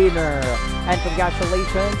winner. And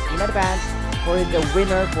congratulations in advance for the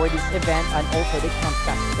winner for this event and also the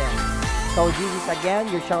contestant. So this is again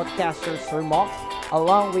your shoutcaster Sir Mox,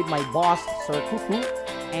 along with my boss Sir Cuckoo,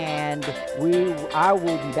 and we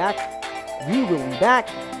will be back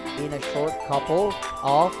in a short couple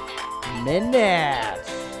of minutes.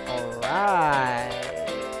 Alright.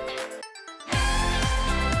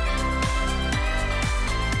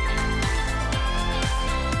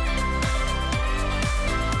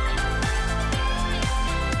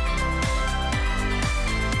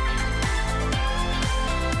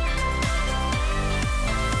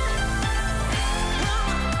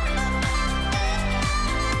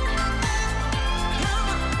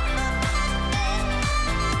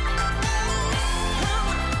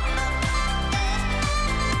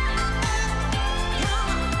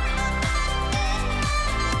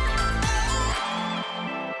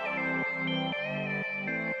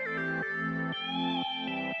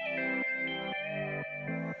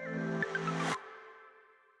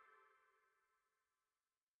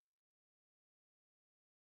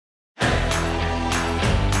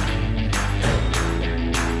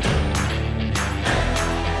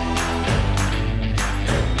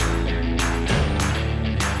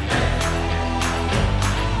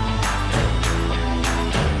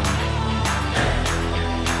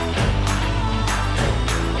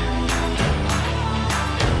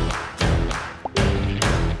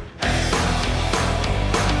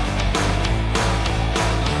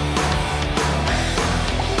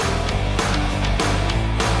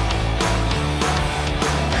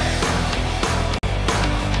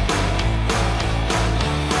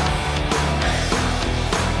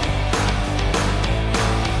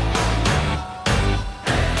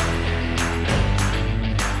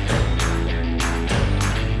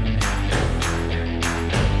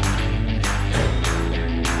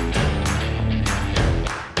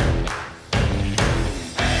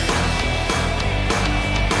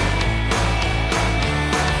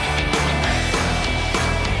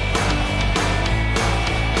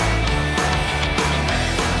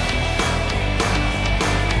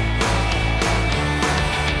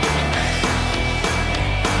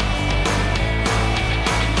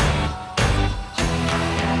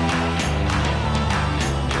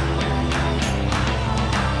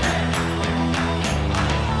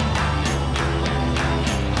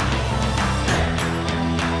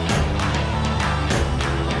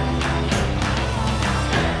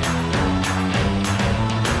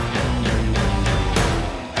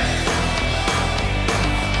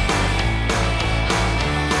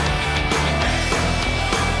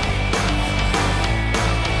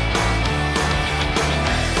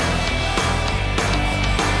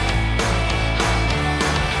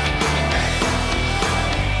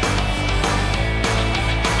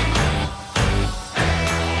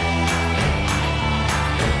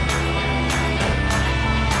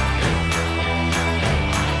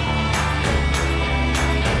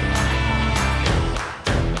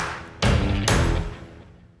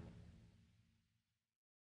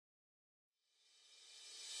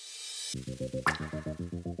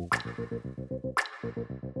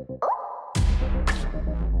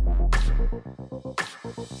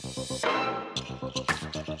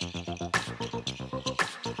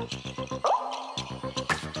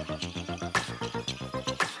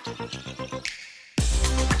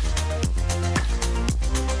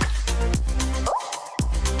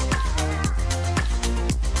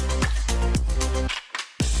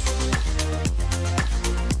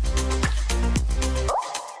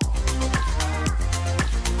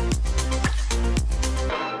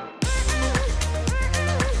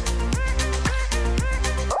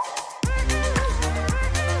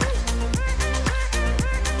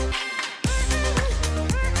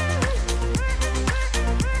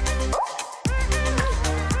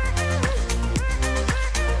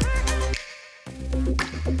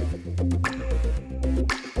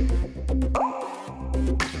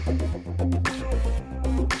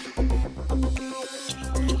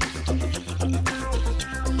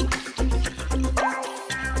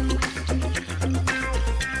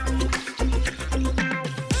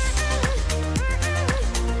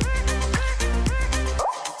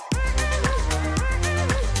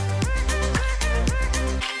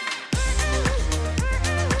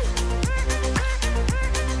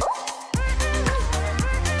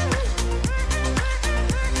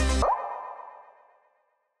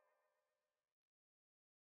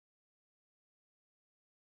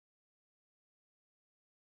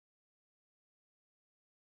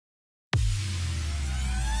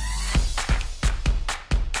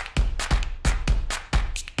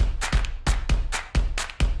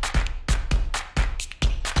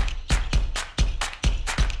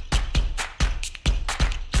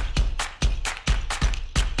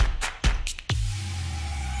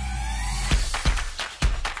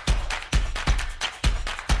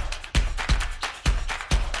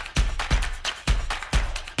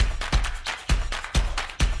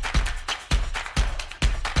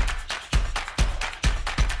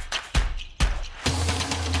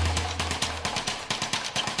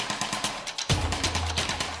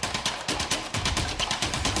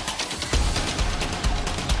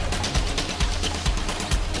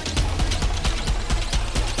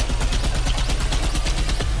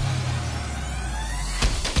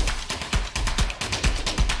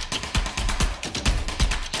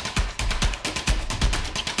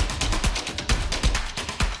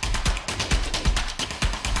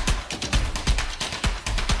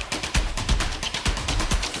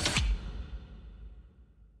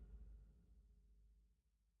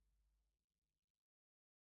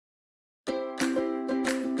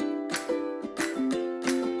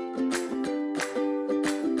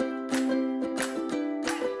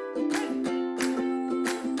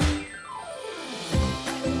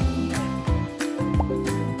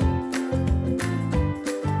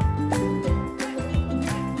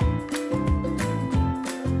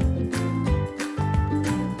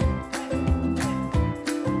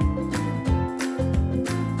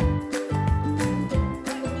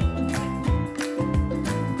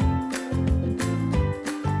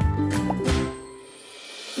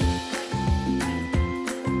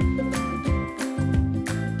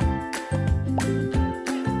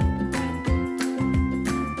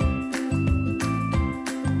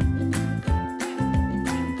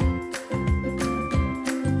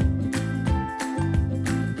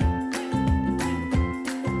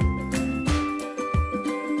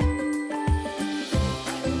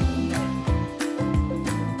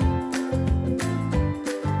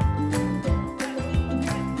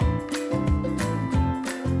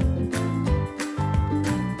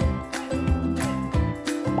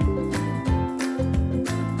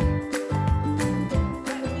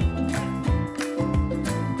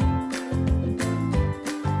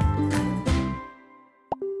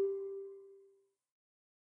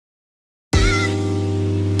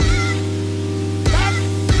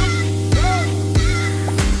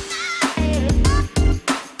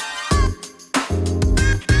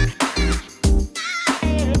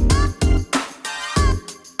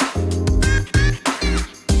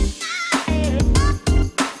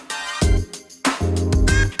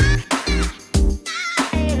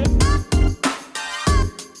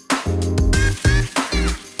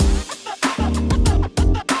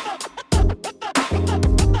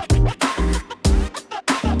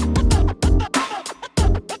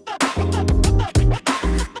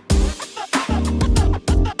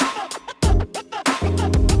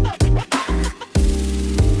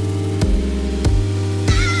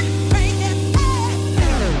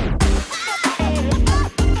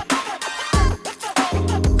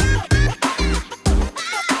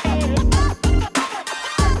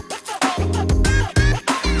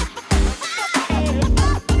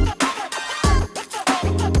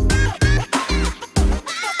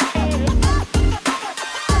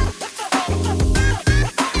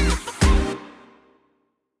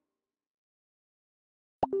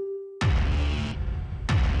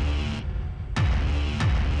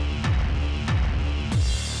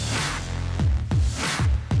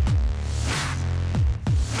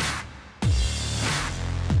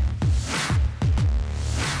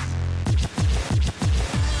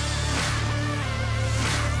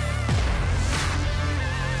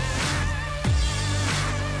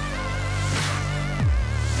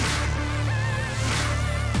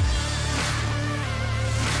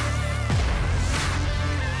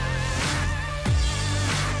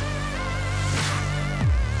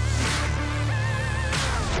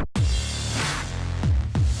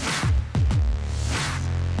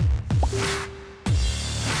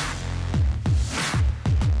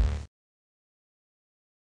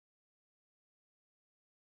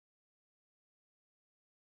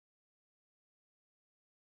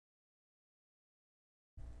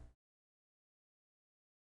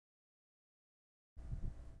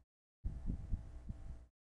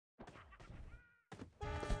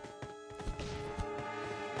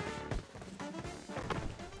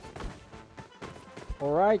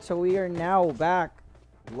 Alright, so we are now back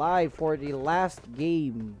live for the last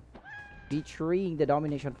game featuring the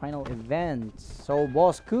Domination final event. So,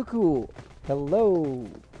 Boss Cuckoo, hello.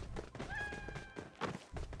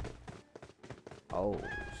 Oh,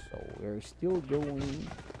 so we're still going.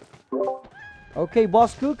 Okay,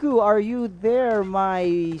 Boss Cuckoo, are you there,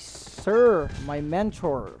 my sir, my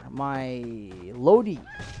mentor, my Lodi?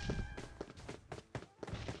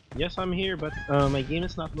 Yes, I'm here, but my game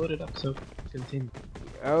is not loaded up, so continue.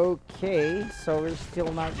 Okay, so we're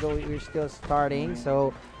still not going, we're still starting,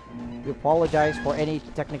 so we apologize for any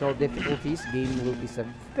technical difficulties. Gaming Loop is a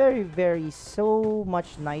very, so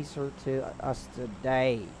much nicer to us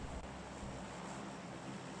today.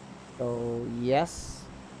 So, yes.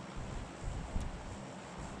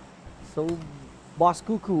 So, Boss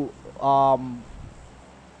Cuckoo,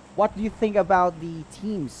 what do you think about the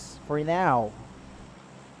teams for now?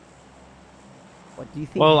 What do you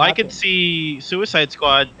think Well, I could happened? see Suicide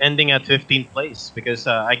Squad ending at 15th place because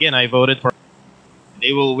again, I voted for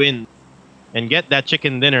they will win and get that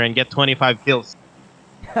chicken dinner and get 25 kills.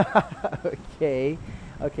 Okay,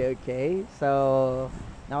 okay. So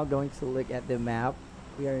now going to look at the map.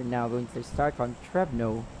 We are now going to start from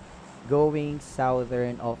Trebno, going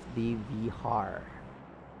southern of the Vihar.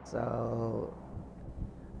 So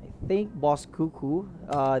I think Boss Cuckoo,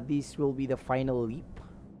 this will be the final leap.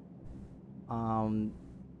 Um,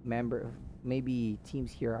 member, maybe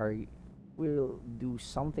teams here are will do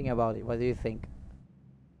something about it. What do you think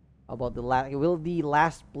about the last? Will the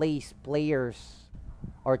last place players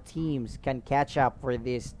or teams can catch up for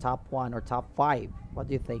this top one or top five? What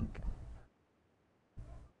do you think?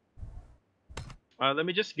 Let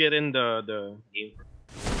me just get in the game.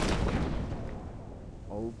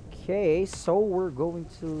 Okay, so we're going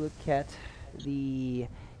to look at the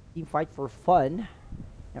team fight for fun.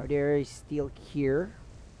 Now there is still here.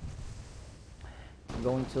 I'm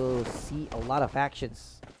going to see a lot of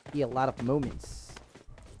actions, see a lot of moments.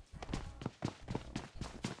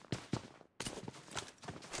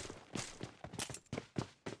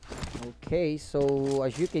 Okay, so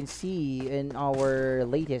as you can see in our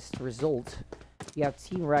latest result, we have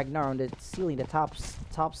Team Ragnar on the ceiling, the top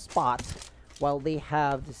spot, while they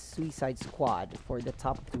have the Suicide Squad for the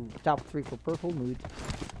top three for Purple Mood,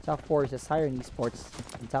 top four is the Siren Esports,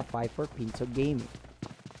 and top five for PINTO Gaming.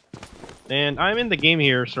 And I'm in the game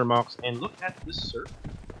here, Sir Mox, and look at this circle.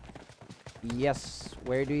 Yes,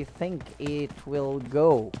 where do you think it will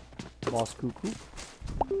go, Boss Cuckoo?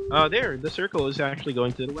 There, the circle is actually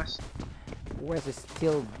going to the west. West is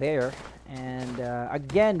still there, and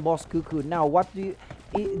again, Boss Cuckoo. Now, what do you?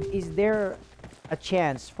 Is there a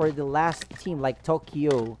chance for the last team like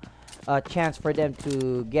Tokyo, a chance for them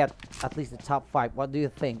to get at least the top five? What do you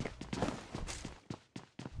think?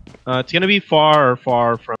 It's gonna be far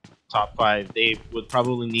from top 5. They would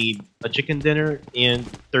probably need a chicken dinner and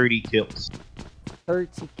 30 kills.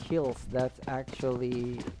 30 kills. That's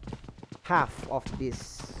actually half of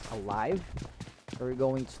this alive. We're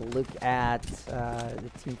going to look at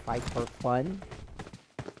the team fight for fun.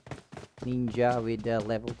 Ninja with the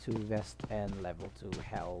level 2 vest and level 2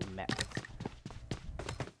 helmet.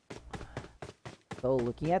 So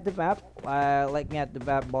looking at the map, looking at the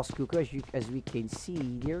map, Boss Cuckoo, as we can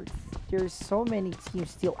see, there's so many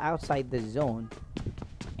teams still outside the zone,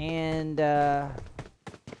 and I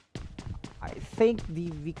think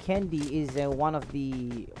the Vikendi is one of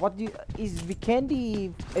the. Is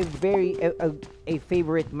Vikendi a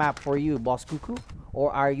favorite map for you, Boss Cuckoo,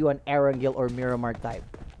 or are you an Erangel or Miramar type?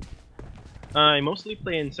 I mostly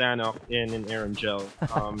play in Sanok and in Erangel.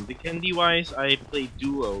 Vikendi wise, I play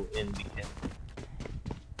duo in Vikendi.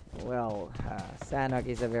 Well, Sanok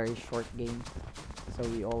is a very short game, so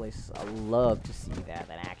we always love to see that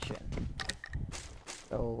in action.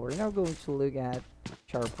 So we're now going to look at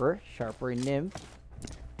Sharper Nymph.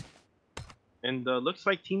 And looks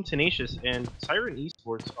like Team Tenacious and Siren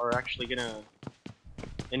Esports are actually gonna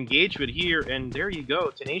engage with here. And there you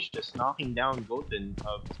go, Tenacious knocking down Golden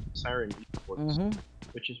of Siren Esports,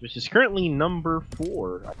 which is currently number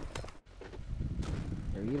 4.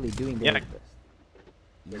 They're really doing their best.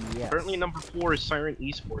 Yes. Currently number 4 is Siren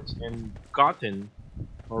Esports, and Gotten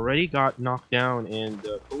already got knocked down, and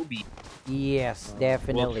Kobe. Yes,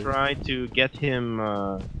 definitely. Will try to get him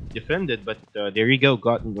defended, but there you go,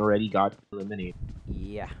 Gotten already got eliminated.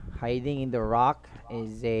 Yeah, hiding in the rock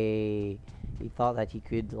is a. He thought that he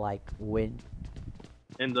could like win.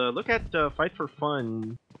 And look at Fight for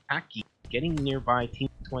Fun, Aki getting nearby Team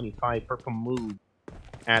 25 Purple Mood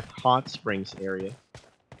at Hot Springs area.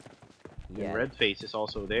 Yeah. And Redface is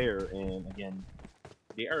also there, and again,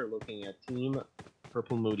 they are looking at Team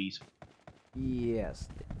Purple Moodies. Yes,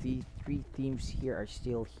 the three teams here are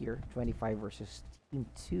still here. 25 versus team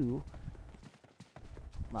 2.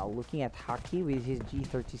 Now looking at Hockey with his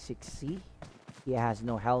G36C. He has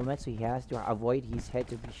no helmet, so he has to avoid his head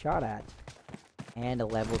to be shot at. And a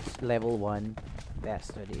level 1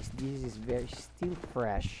 vest. So this is very still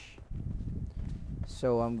fresh.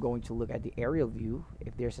 So I'm going to look at the aerial view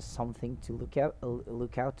if there's something to look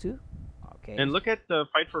out to. Okay. And look at the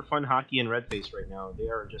Fight for Fun Hockey and Redface right now. They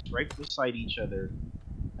are just right beside each other.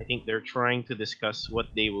 I think they're trying to discuss what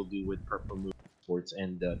they will do with Purple Mood Esports,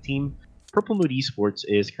 and team Purple Mood Esports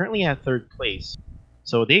is currently at 3rd place.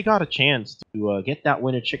 So they got a chance to get that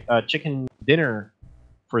winner chicken dinner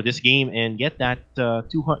for this game and get that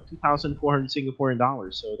 2,400 Singaporean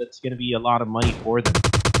dollars. So that's going to be a lot of money for them.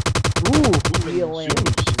 Ooh, Zoom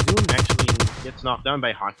actually gets knocked down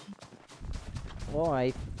by Hockey.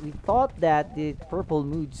 Well, we thought that the Purple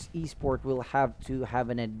Moods Esport will have to have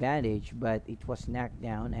an advantage, but it was knocked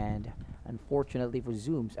down, and fortunately for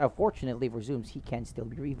Zooms, he can still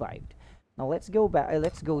be revived. Now let's go back.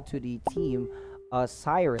 Let's go to the team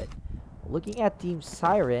Siren. Looking at Team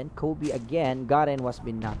Siren, Kobe again. Garen was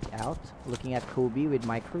been knocked out. Looking at Kobe with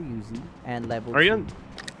Micro Uzi and level 2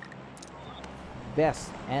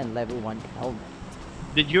 vest and level 1 helmet.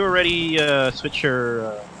 Did you already switch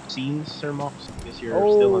your scenes, Sir Mox? Because you're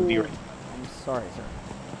still on view. I'm sorry, sir.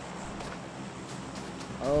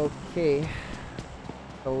 Okay.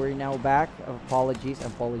 So we're now back. Apologies.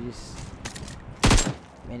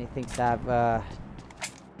 Many things have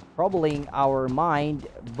troubling our mind,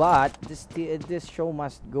 but this show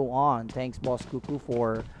must go on. Thanks, Boss Cuckoo,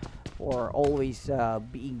 for always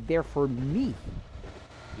being there for me.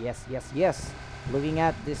 Yes. Looking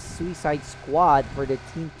at this Suicide Squad for the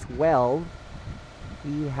Team 12,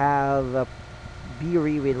 we have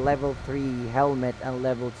Beery with level 3 helmet and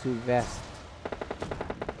level 2 vest.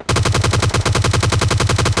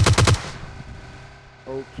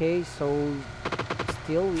 Okay, so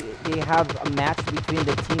still they have a match between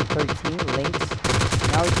the Team 13, LYNX.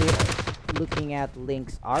 Now they're looking at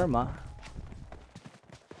LYNX Arma.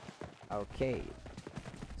 Okay,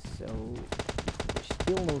 so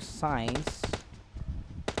still no signs.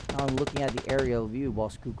 Now I'm looking at the aerial view,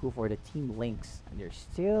 Boss Cuckoo, for the Team LYNX, and they're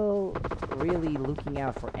still really looking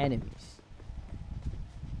out for enemies.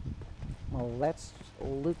 Well, let's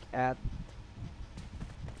look at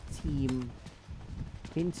Team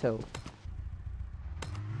PINTO.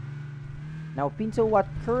 Now Pinto,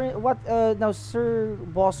 now Sir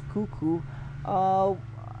Boss Cuckoo,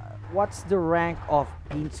 what's the rank of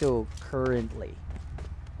Pinto currently?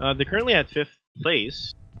 They're currently at 5th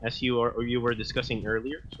place, as you were discussing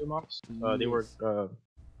earlier, Sir Mox. They were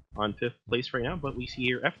on 5th place right now, but we see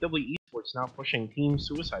here FW Esports now pushing Team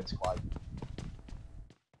Suicide Squad.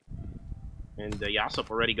 And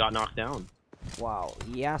Yasop already got knocked down. Wow,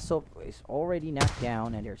 Yasop is already knocked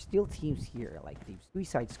down, and there's still teams here like the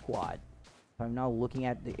Suicide Squad. I'm now looking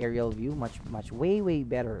at the aerial view, way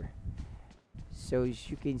better. So as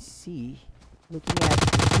you can see, looking at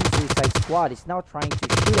the Team Suicide Squad is now trying to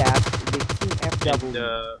shoot at the Team FW. And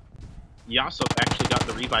Yasop actually got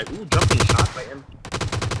the revive. Ooh, jumping shot by M.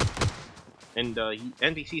 And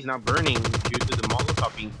NPC is now burning due to the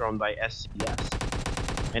Molotov being thrown by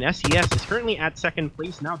SCS. And SCS is currently at 2nd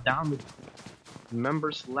place, now down with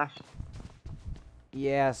members left.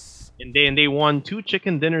 Yes. And they won 2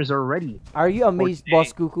 chicken dinners already. Are you amazed,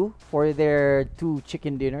 Boss Cuckoo, for their 2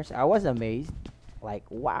 chicken dinners? I was amazed. Like,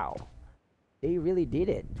 wow. They really did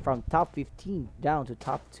it. From top 15 down to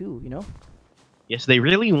top 2, you know? Yes, they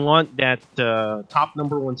really want that top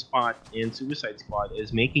 #1 spot in Suicide Squad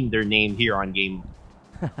is making their name here on GamelinG.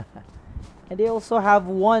 And they also have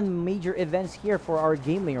won major events here for our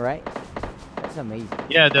GamelinG, right? That's amazing.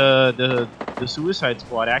 Yeah, the Suicide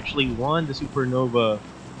Squad actually won the Supernova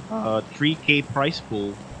 3K prize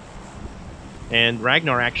pool, and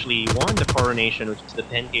RAGNAR actually won the Coronation, which is the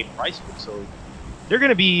 10K prize pool. So they're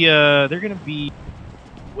gonna be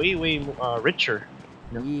way richer.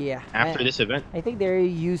 You know, yeah. After this event, I think they're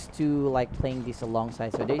used to like playing this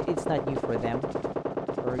alongside, so it's not new for them.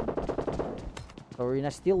 So we're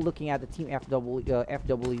still looking at the Team FW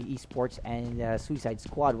Esports and Suicide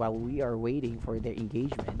Squad while we are waiting for their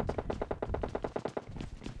engagement.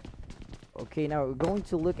 Okay, now we're going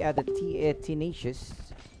to look at the Tenacious.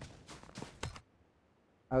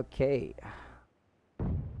 Okay.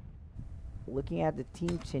 Looking at the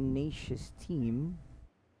Team Tenacious team.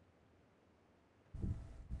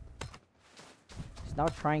 It's now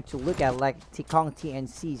trying to look at like Tikong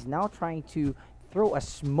TNC is now trying to throw a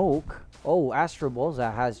smoke. Oh, Astro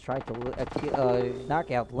has tried to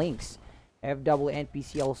knock out LYNX. FW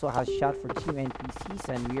NPC also has shot for Team NPCs,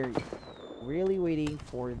 and really waiting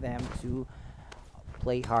for them to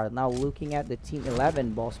play hard. Now looking at the team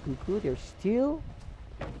 11, Boss Cuckoo, they're still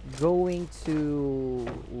going to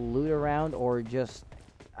loot around, or just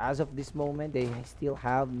as of this moment they still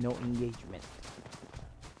have no engagement.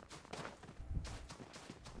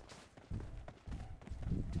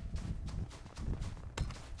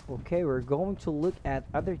 Okay, we're going to look at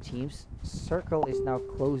other teams. Circle is now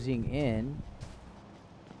closing in.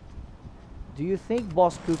 Do you think,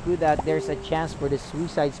 Boss Cuckoo, that there's a chance for the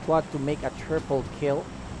Suicide Squad to make a triple kill?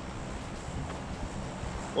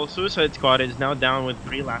 Well, Suicide Squad is now down with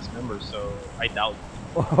 3 last members, so I doubt.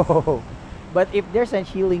 Oh, but if there's a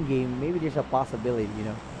healing game, maybe there's a possibility, you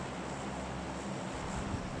know.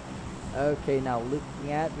 Okay, now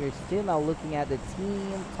we're still now looking at the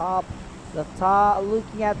team top. Let's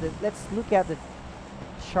look at the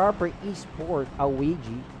SharperEsport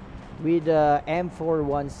Awiji with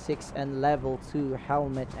M416 and level 2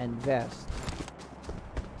 helmet and vest.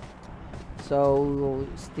 So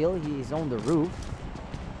still he is on the roof.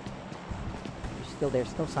 Still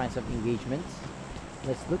there's no signs of engagement.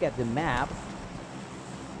 Let's look at the map.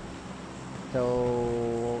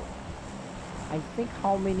 So I think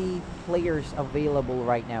how many players available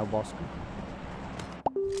right now, Bosco?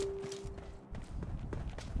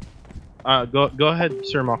 Go ahead,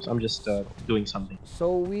 Sir Mox. I'm just doing something.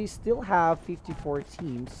 So we still have 54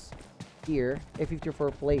 teams here,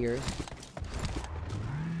 54 players.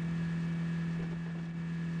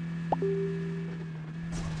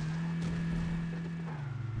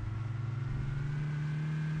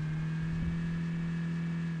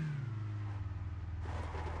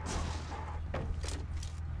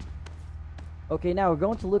 Okay, now we're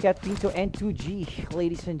going to look at PINTO N2G,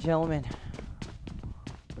 ladies and gentlemen.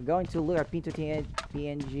 We're going to look at PINTO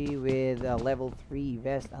PNG with level 3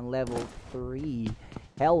 vest and level 3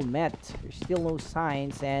 helmet. There's still no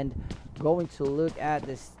signs, and going to look at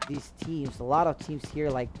these teams. A lot of teams here,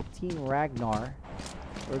 like Team RAGNAR.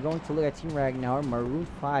 We're going to look at Team RAGNAR, Maroon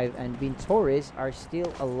 5, and Vintoris are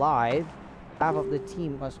still alive. Half of the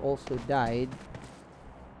team has also died.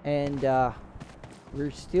 And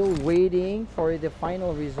we're still waiting for the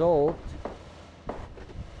final result.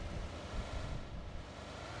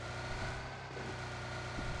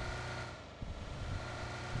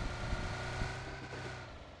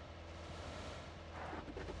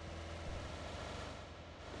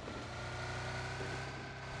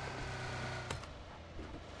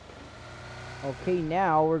 Okay,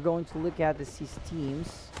 now we're going to look at the CIS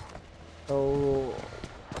teams. So,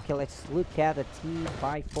 okay, let's look at the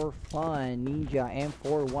T5 for Fun, Ninja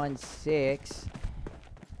M416.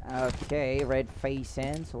 Okay, Red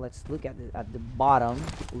Facen. So let's look at the bottom.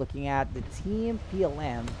 Looking at the Team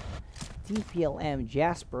PLM. Team PLM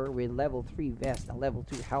Jasper with level 3 vest and level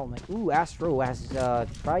 2 helmet. Ooh, Astro has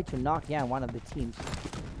tried to knock down one of the teams.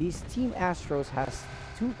 This Team Astros has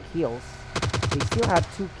 2 kills. They still have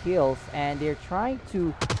 2 kills, and they're trying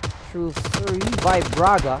to revive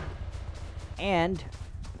Braga, and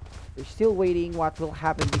they're still waiting what will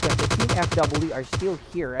happen, because the Team FW are still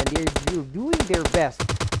here and they're doing their best.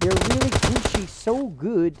 They're really pushing so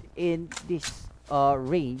good in this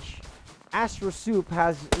range. Astro Soup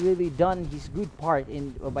has really done his good part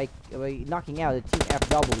in by knocking out the Team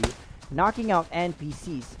FW, knocking out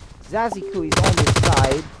NPCs. Zaziku is on this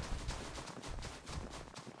side.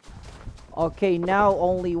 Okay, now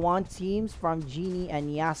only 1 teams from Genie and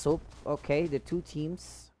Yasop. Okay, the 2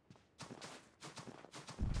 teams.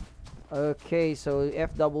 Okay, so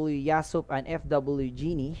FW Yasop and FW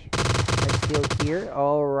Genie are still here.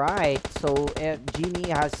 Alright, so Genie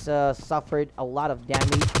has suffered a lot of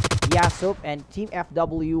damage. Yasop and Team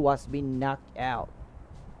FW was being knocked out.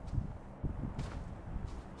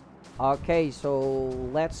 Okay, so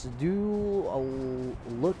let's do a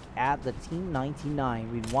look at the Team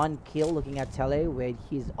 99 with 1 kill. Looking at Tele with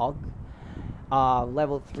his AUG,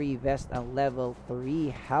 level 3 vest and level 3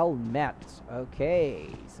 helmet. Okay,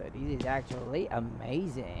 so this is actually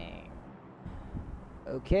amazing.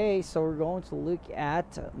 Okay, so we're going to look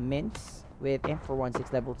at Mints with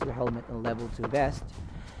M416 level 2 helmet and level 2 vest.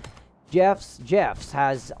 Jeffs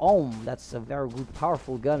has that's a very good,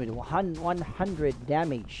 powerful gun with 100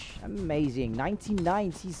 damage. Amazing.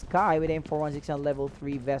 99 Sky with M416 and level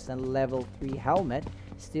 3 vest and level 3 helmet.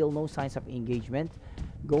 Still no signs of engagement.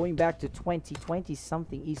 Going back to 2020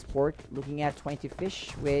 something Esport, looking at 20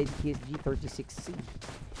 Fish with his G36C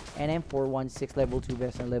and M416 level 2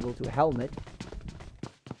 vest and level 2 helmet.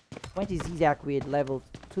 20 Zizak with level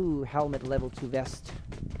 2 helmet, level 2 vest.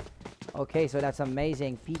 Okay, so that's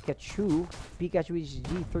amazing. Pikachu is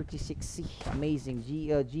G36C. Amazing.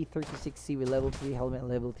 G36C with level 3 helmet,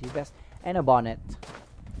 level 3 vest, and a bonnet.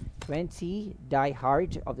 20 Die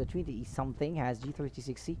Hard of the 20 something has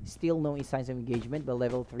G3060. Still no signs of engagement, but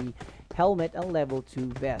level 3 helmet and level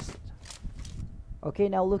 2 vest. Okay,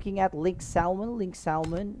 now looking at LYNX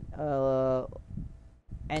Salmon,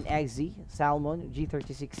 and XZ Salmon,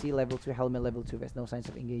 G3060, level 2 helmet, level 2 vest, no signs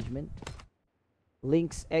of engagement.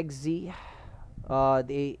 LYNX XZ,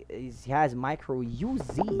 it has micro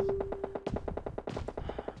UZ.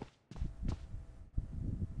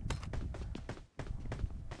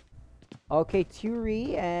 Okay,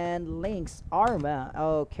 Turi and LYNX Arma.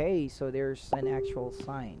 Okay, so there's an actual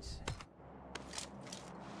signs.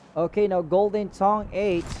 Okay, now Golden Tong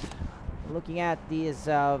 8. Looking at these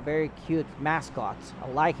very cute mascots. I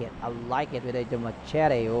like it. I like it with the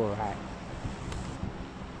machete. Alright.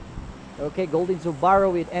 Okay, Golden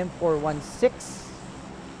Subaru with M416.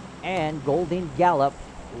 And Golden Gallop.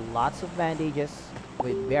 Lots of bandages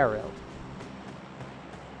with barrel.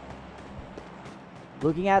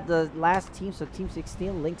 Looking at the last team, so Team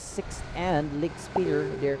 16, LYNX 6 and LYNX Speeder,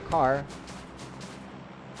 their car.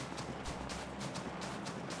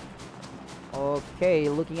 Okay,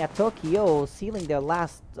 looking at Tokyo, sealing their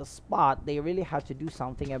last spot. They really have to do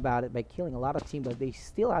something about it by killing a lot of teams, but they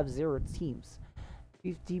still have 0 teams.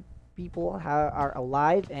 50 people are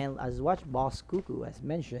alive, and as Watch Boss Cuckoo has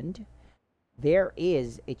mentioned, there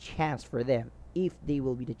is a chance for them if they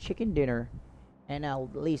will be the chicken dinner and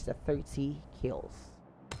at least 30 kills.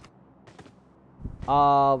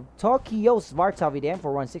 Tokyo's Varta with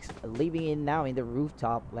M416 leaving in now in the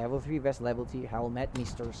rooftop. Level 3 vest, level 2 helmet.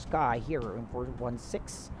 Mr. Sky here in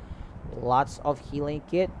M416. Lots of healing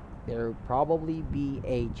kit. There'll probably be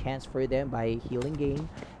a chance for them by healing game.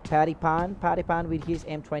 Patty Pan with his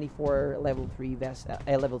M24 level 3 vest,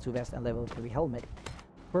 level 2 vest and level 3 helmet.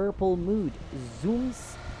 Purple Mood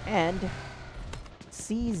zooms and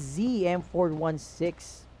CZ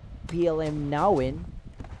M416 PLM now in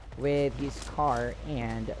with his car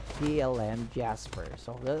and PLM Jasper.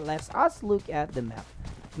 So let's look at the map.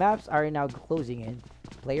 Maps are now closing in.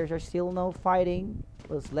 Players are still now fighting.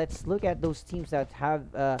 Let's look at those teams that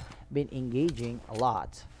have been engaging a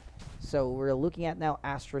lot. So we're looking at now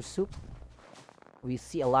Astro Soup. We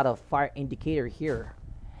see a lot of fire indicator here.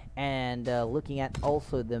 And looking at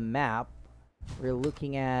also the map, we're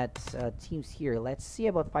looking at teams here. Let's see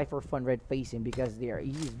about Fight for Fun Red Facing, because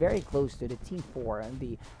he's very close to the Team 4 and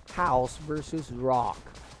the House versus Rock.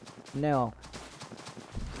 No.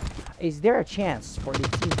 Is there a chance for the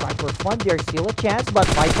Team Fight for Fun? There's still a chance, but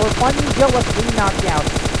Fight for Fun Ninja was really knocked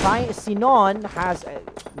out. Sinon has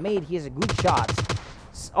made his good shots.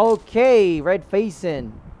 Okay, Red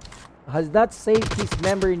Facing has not saved his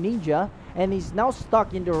member Ninja, and he's now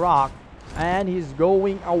stuck in the rock, and he's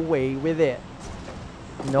going away with it.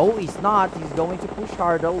 No, he's not. He's going to push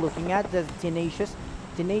harder. Looking at the Tenacious.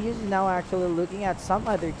 Tenacious is now actually looking at some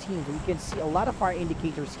other teams. We can see a lot of fire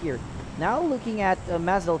indicators here. Now looking at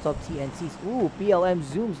Mazeltov TNCs. Ooh, PLM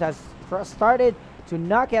Zooms has started to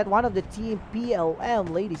knock at one of the Team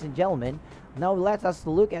PLM, ladies and gentlemen. Now let us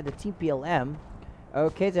look at the Team PLM.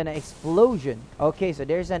 Okay, it's an explosion. Okay, so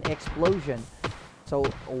there's an explosion. So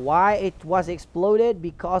why it was exploded?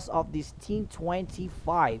 Because of this Team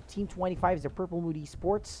 25. Team 25 is the Purple Moody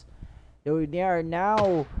Sports. They are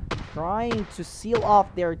now trying to seal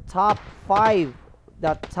off their top 5.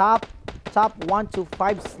 The top 1 to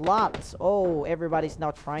 5 slots. Oh, everybody's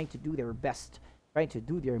now trying to do their best. Trying to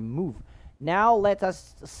do their move. Now let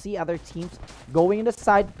us see other teams. Going in the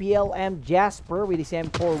side, PLM Jasper with his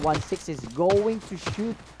M416 is going to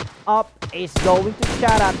shoot up. Is going to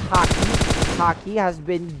shout at Hockey. Hockey has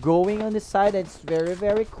been going on the side. It's very,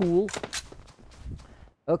 very cool.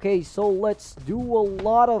 Okay, so let's do a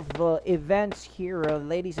lot of events here,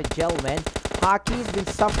 ladies and gentlemen. Hockey's been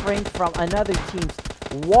suffering from another team's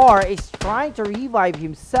war. Is trying to revive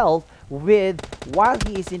himself with while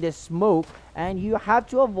he is in the smoke, and you have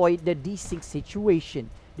to avoid the D6 situation.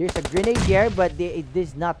 There's a grenade there, but it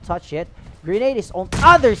does not touch it. Grenade is on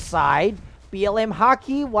other side. PLM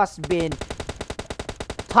Hockey was been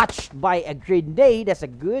touched by a grenade. That's a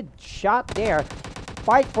good shot there.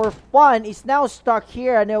 Fight for Fun is now stuck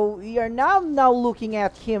here, and we are now looking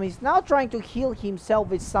at him. He's now trying to heal himself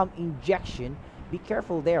with some injection. Be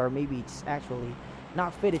careful there, maybe it's actually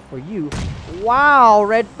not fitted for you. Wow,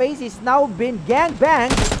 Red Face is now been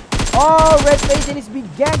gangbanged. Oh, Red Face is being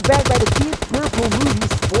gangbanged by the Team Purple Moody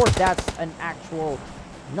Sport. That's an actual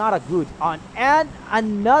not a good on. And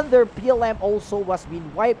another PLM also was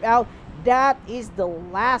being wiped out. That is the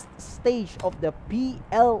last stage of the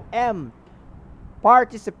PLM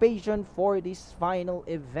participation for this final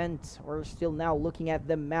event. We're still now looking at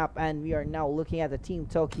the map, and we are now looking at the Team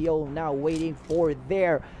Tokyo now waiting for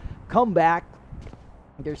their comeback.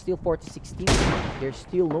 There's still 46 teams. There's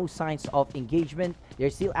still no signs of engagement.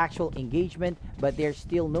 There's still actual engagement, but there's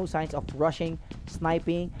still no signs of rushing,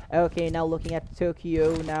 sniping. Okay, now looking at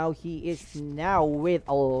Tokyo. Now he is now with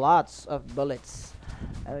lots of bullets.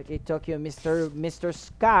 Okay, Tokyo, Mr.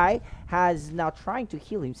 Sky has now trying to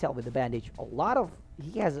heal himself with a bandage.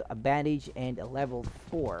 He has a bandage and a level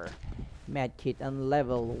 4 medkit and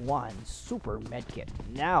level 1 super medkit.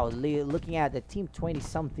 Now looking at the team 20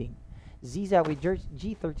 something. Ziza with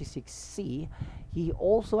G36C, he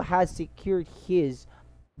also has secured his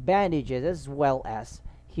bandages as well as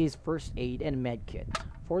his first aid and medkit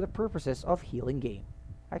for the purposes of healing game.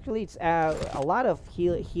 Actually, it's a lot of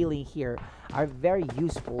healing here are very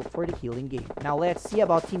useful for the healing game. Now let's see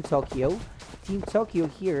about Team Tokyo. Team Tokyo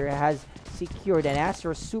here has secured, and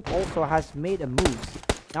Astro Soup also has made a move.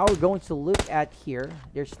 Now we're going to look at here.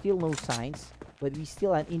 There's still no signs, but we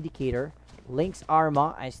still have an indicator. LYNX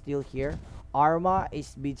Arma is still here. Arma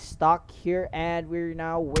is been stuck here, and we're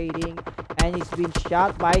now waiting, and it's been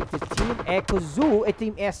shot by the Team Ekozu, a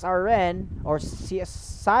Team SRN or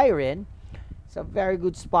Siren. It's a very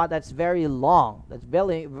good spot. That's very long. That's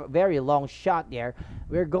very long shot there.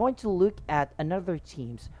 We're going to look at another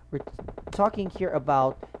teams. We're talking here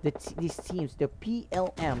about these teams, the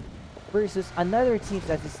PLM versus another team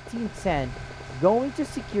that is Team 10, going to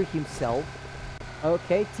secure himself.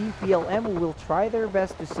 Okay, Team PLM will try their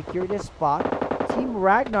best to secure this spot. Team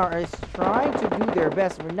RAGNAR is trying to do their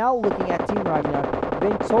best. We're now looking at Team RAGNAR.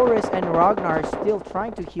 Ventores and RAGNAR are still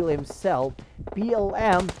trying to heal himself.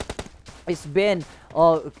 PLM has been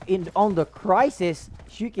on the crisis.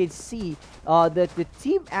 You can see that the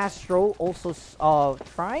Team Astro also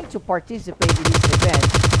trying to participate in this event.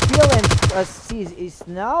 PLM is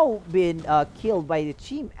now been killed by the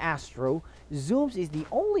Team Astro. Zooms is the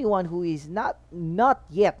only one who is not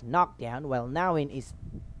yet knocked down. Well, Nawin is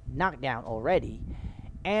knocked down already.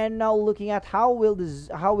 And now looking at how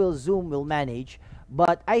will Zoom will manage.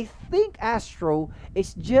 But I think Astro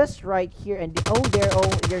is just right here, and there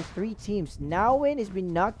are 3 teams. Nawin has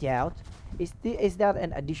been knocked out. Is that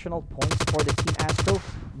an additional points for the Team Astro?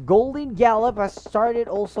 Golden Gallop has started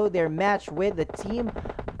also their match with the Team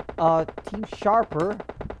Sharper.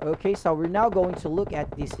 Okay, so we're now going to look at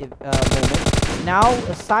this moment. Now,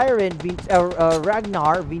 Siren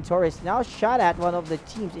RAGNAR Ventores now shot at one of the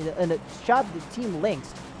teams shot the Team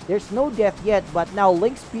LYNX. There's no death yet, but now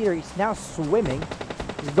LYNX Peter is now swimming.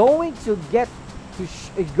 He's going to get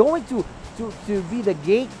to be the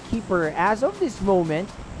gatekeeper as of this moment.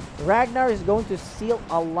 RAGNAR is going to seal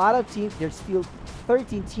a lot of teams. There's still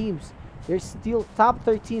 13 teams. There's still top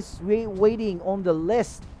 13 waiting on the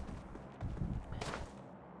list.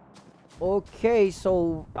 Okay,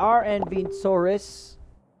 so RN Ventores.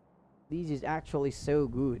 This is actually so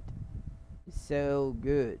good. So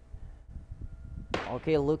good.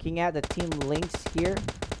 Okay, looking at the Team LYNX here.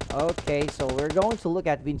 Okay, so we're going to look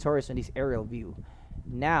at Ventores on this aerial view.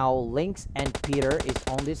 Now, LYNX and Peter is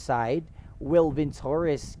on this side. Will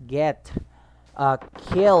Ventores get a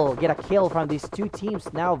kill from these 2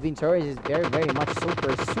 teams? Now, Ventores is very much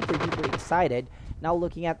super duper excited. Now,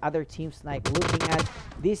 looking at other teams, like looking at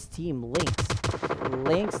this Team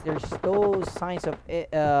LYNX, there's no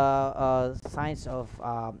signs of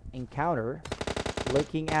encounter.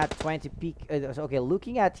 Looking at 20 peak. Okay,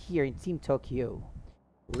 looking at here in Team Tokyo,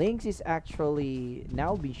 LYNX is actually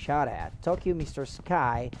now being shot at. Tokyo Mr.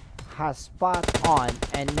 Sky has spot on,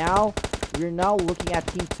 and now we're now looking at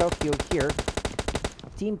Team Tokyo here.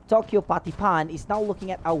 Team Tokyo Patipan is now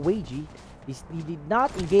looking at Aweji. He did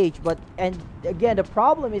not engage, and again the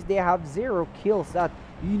problem is they have 0 kills. That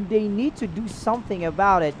they need to do something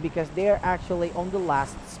about it because they're actually on the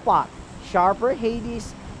last spot. Sharper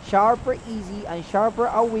Hades, Sharper Easy, and Sharper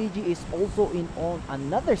Aweji is also on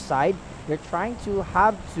another side. They're trying to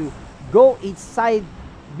go inside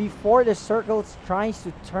before the circle tries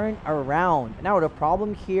to turn around. Now the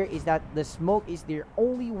problem here is that the smoke is their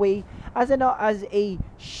only way as a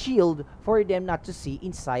shield for them not to see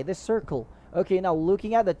inside the circle. Okay, now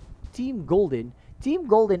looking at the Team Golden. Team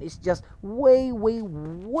Golden is just way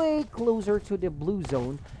closer to the blue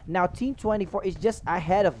zone. Now Team 24 is just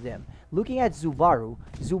ahead of them. Looking at Zubaru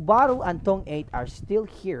and Tong 8 are still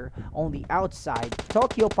here on the outside.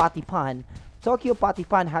 Tokyo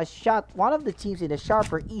Patipan has shot one of the teams in the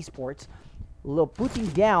Sharper Esports, putting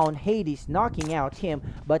down Hades, knocking out him.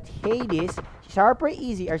 But Hades, Sharper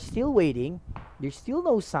Easy are still waiting. There's still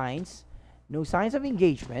no signs of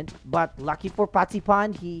engagement. But lucky for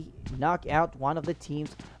Patipan, he knocked out one of the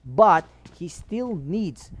teams. But he still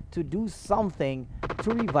needs to do something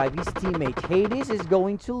to revive his teammate. Hades is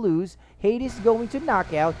going to lose. Hades is going to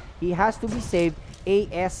knock out. He has to be saved.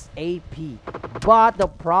 ASAP. But the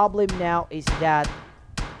problem now is that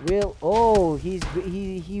he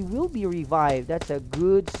will be revived. That's a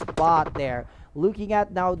good spot there. Looking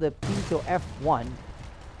at now the Pinto F1.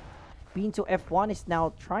 Pinto F1 is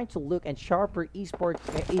now trying to look, and SharperEsport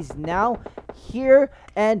is now here.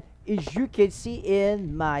 And as you can see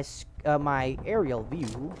in my my aerial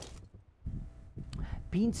view,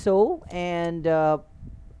 Pinto and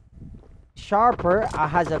Sharper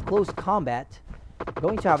has a close combat.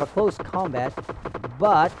 Going to have a close combat,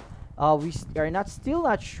 but we are still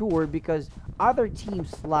not sure, because other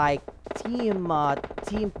teams like team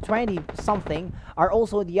 20 something are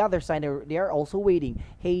also on the other side. They are also waiting.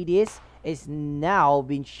 Hades is now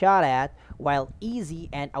being shot at, while Easy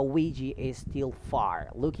and Awaji is still far.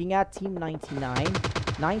 Looking at team 99,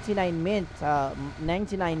 99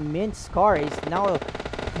 mint scar is now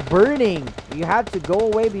burning. You have to go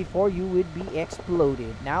away before you would be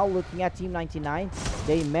exploded. Now looking at team 99,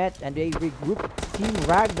 they met and they regrouped. Team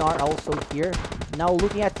RAGNAR also here. Now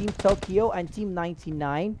looking at team Tokyo and team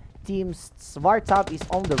 99, team Svartop is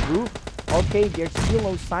on the roof. Okay, there's still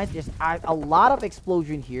no signs. There's a lot of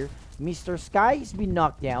explosion here. Mr. Sky has been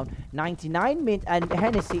knocked down. 99 mint and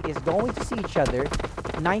Hennessy is going to see each other.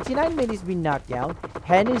 99 mint has been knocked down.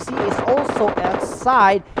 Hennessy is also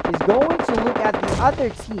outside. Is going to look at the other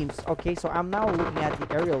teams. Okay, so I'm now looking at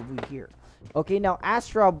the aerial view here. Okay, now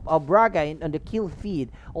Astro Braga on the kill feed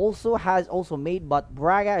has made, but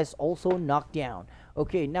Braga is also knocked down.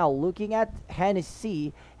 Okay, now looking at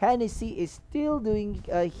Hennessy. Hennessy is still doing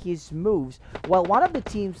his moves, while one of the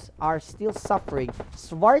teams are still suffering.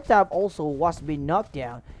 Svartab also was being knocked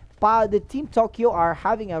down. But the team Tokyo are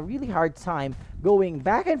having a really hard time going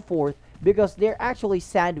back and forth, because they're actually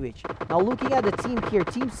sandwiched. Now looking at the team here,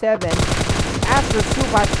 team 7, Astro Soup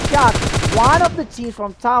has shot one of the teams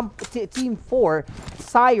from team 4,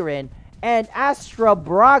 Siren, and Astra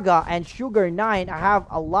Braga and Sugar 9 have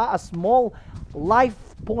a small life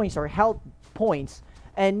points or health points,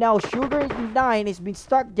 and now Sugar 9 is being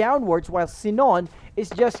stuck downwards, while Sinon is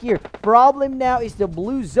just here. Problem now is the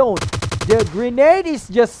blue zone. The grenade is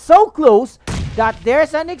just so close that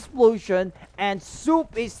there's an explosion, and Soup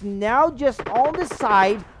is now just on the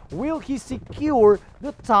side. Will he secure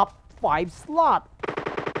the top 5 slot?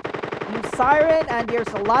 Siren, and there's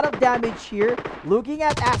a lot of damage here. Looking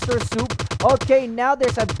at Astro Soup. Okay, now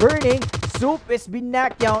there's a burning. Soup is being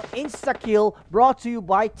knocked down. Insta-kill brought to you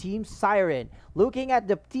by Team Siren. Looking at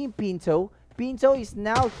the Team Pinto. Pinto is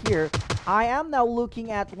now here. I am now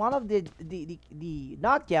looking at one of the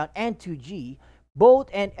knockdown N2G. Both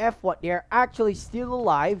and F1, they're actually still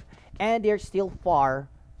alive, and they're still far.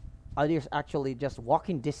 There's actually just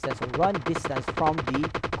walking distance or run distance from the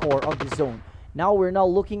core of the zone. Now we're now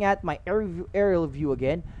looking at my aerial view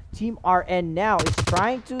again. Team RN now is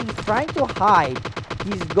trying to hide.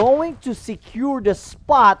 He's going to secure the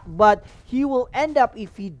spot, but he will end up,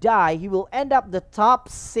 if he die, he will end up the top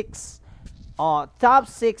 6. Top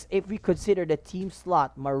 6 if we consider the team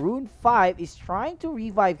slot. Maroon 5 is trying to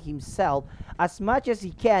revive himself as much as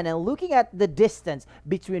he can, and looking at the distance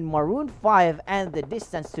between Maroon 5 and the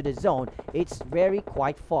distance to the zone, it's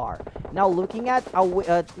quite far. Now looking at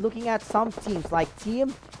some teams like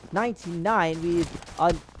Team 99 with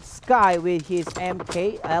Sky with his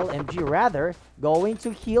LMG rather, going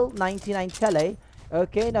to heal 99 Tele.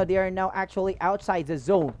 Okay, now they are now actually outside the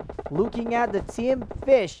zone. Looking at the Team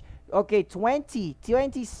Fish. Okay, 20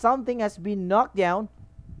 something has been knocked down.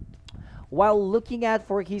 While looking at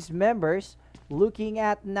for his members, looking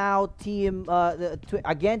at now team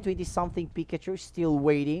again 20 something Pikachu still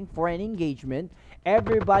waiting for an engagement.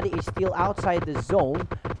 Everybody is still outside the zone,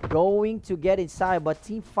 going to get inside, but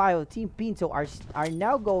team 5 team Pinto are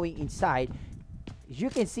now going inside. As you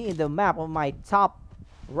can see in the map on my top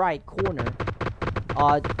right corner,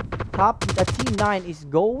 team 9 is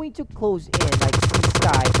going to close in like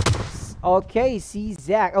Sky. Okay, see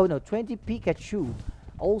Zach. Oh no, 20 Pikachu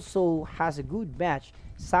also has a good match.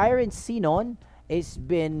 Siren Sinon has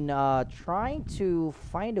been trying to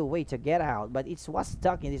find a way to get out, but it was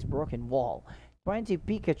stuck in this broken wall. 20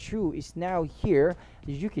 Pikachu is now here.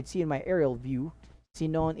 As you can see in my aerial view,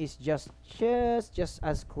 Sinon is just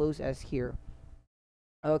as close as here.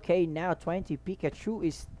 Okay, now 20 Pikachu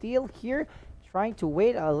is still here, trying to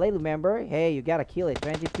wait a little member. Hey, you gotta kill it.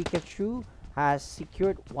 20 Pikachu has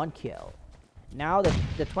secured 1 kill. Now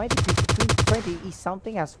the 20 is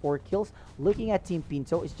something has 4 kills. Looking at Team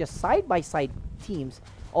Pinto, it's just side by side teams.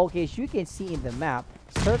 Okay, as you can see in the map,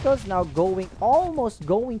 circles now almost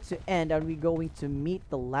going to end, and we're going to meet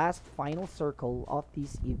the last final circle of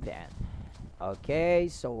this event. Okay,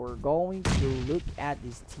 so we're going to look at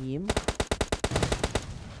this team.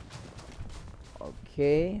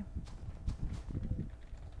 Okay.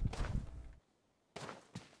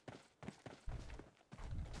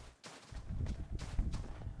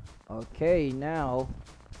 Okay, now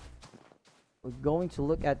we're going to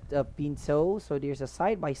look at Pinto. So there's a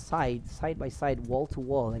side-by-side,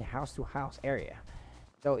 wall-to-wall, and house-to-house area.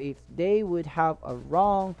 So if they would have a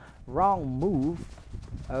wrong move,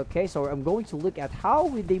 okay, so I'm going to look at how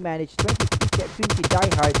would they manage 20 die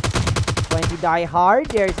hard. 20 die hard.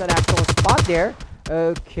 There's an actual spot there.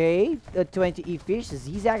 Okay, the 20 E-Fish.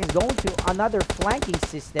 Zigzag is going to another flanking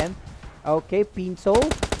system. Okay, Pinto.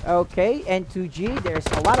 Okay, and 2G. There's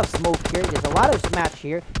a lot of smoke here. There's a lot of smash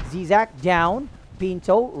here. Zigzag down.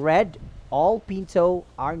 Pinto, red. All Pinto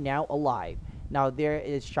are now alive. Now there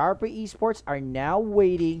is SharperEsports are now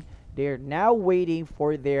waiting. They're now waiting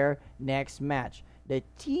for their next match. The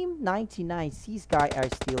Team 99 C-Sky are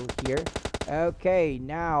still here. Okay,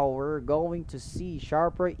 now we're going to see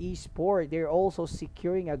SharperEsport. They're also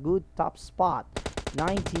securing a good top spot.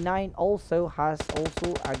 99 also has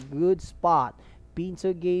a good spot.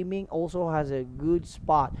 Pinto Gaming also has a good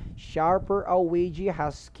spot. Sharper Awaji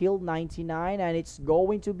has killed 99, and it's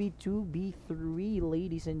going to be 2v3,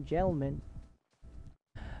 ladies and gentlemen.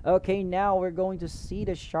 Okay, now we're going to see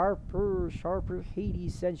the Sharper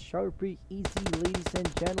Hades and Sharper Easy, ladies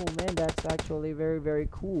and gentlemen. That's actually very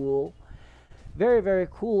cool. Very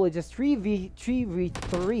cool. It's just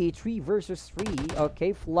 3v3, 3 versus 3.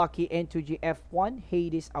 Okay, Flucky N2G F1,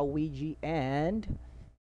 Hades Awaji, and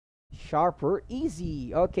Sharper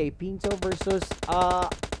Easy. Okay, Pinto versus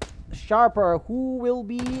Sharper. Who will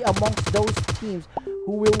be amongst those teams?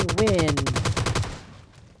 Who will win?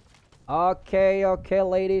 Okay,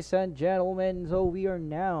 ladies and gentlemen. So we are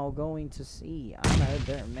now going to see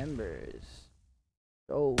another members.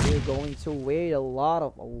 So we're going to wait a lot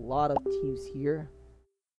of teams here.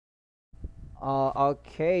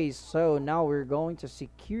 Okay, so now we're going to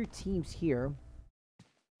secure teams here.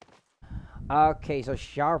 Okay, so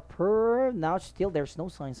Sharper now still there's no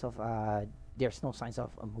signs of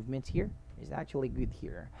movement here. It's actually good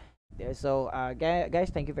here. So guys,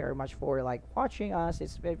 thank you very much for like watching us.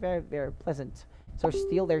 It's very pleasant. So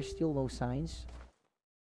there's still no signs.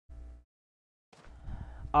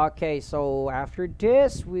 Okay, so after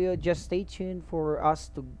this, we'll just stay tuned for us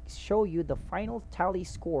to show you the final tally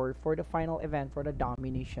score for the final event for the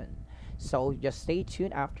Domination. So just stay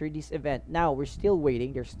tuned after this event. Now we're still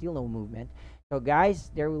waiting. There's still no movement. So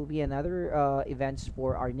guys, there will be another events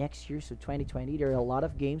for our next year, so 2020. There are a lot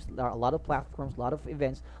of games, a lot of platforms, a lot of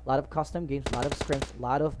events, a lot of custom games, a lot of scrims, a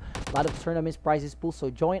lot of tournaments, prizes, pools. So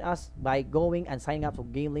join us by going and signing up for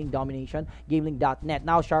GamelinG Domination, GamelinG.net.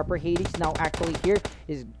 Now Sharper Hades now actually here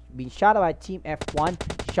is being shot out by Team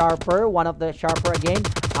F1. Sharper, one of the Sharper again.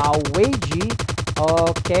 Awaji.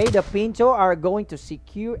 Okay, the Pinto are going to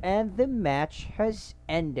secure, and the match has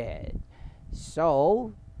ended.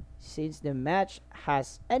 So since the match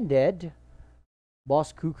has ended,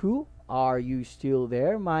 Boss Cuckoo, are you still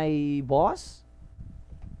there, my boss?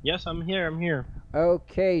 Yes, I'm here.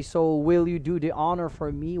 Okay, so will you do the honor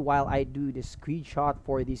for me while I do the screenshot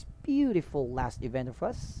for this beautiful last event of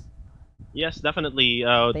us? Yes, definitely.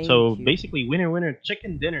 Thank So you. basically, winner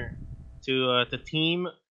chicken dinner to Team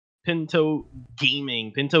Pinto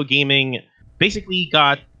Gaming. Pinto Gaming basically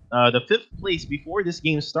got the 5th place before this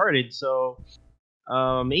game started. So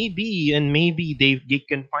maybe they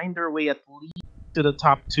can find their way at least to the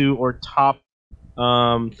top 2 or top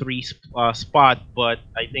 3 spot. But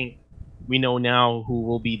I think we know now who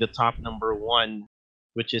will be the top number 1,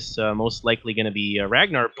 which is most likely going to be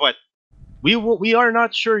RAGNAR. But we are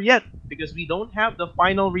not sure yet because we don't have the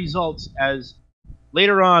final results. As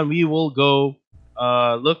later on we will go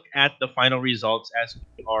look at the final results as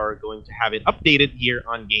we are going to have it updated here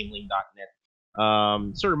on GamelinG.net.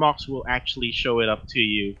 Sir Mox will actually show it up to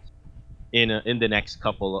you in the next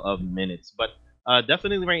couple of minutes. But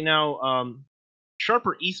definitely right now,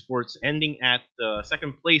 Sharper Esports ending at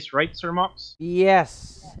 2nd place, right, Sir Mox?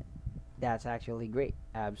 Yes, that's actually great.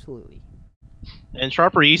 Absolutely. And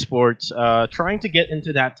Sharper Esports trying to get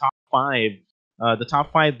into that top 5. The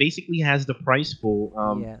top 5 basically has the prize pool.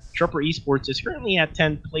 Yes. Sharper Esports is currently at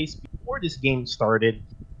 10th place before this game started.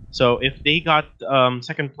 So if they got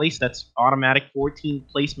 2nd place, that's automatic 14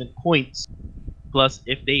 placement points. Plus,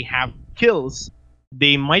 if they have kills,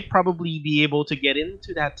 they might probably be able to get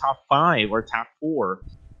into that top 5 or top 4.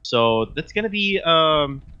 So that's going to be a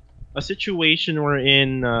situation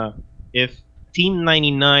wherein if Team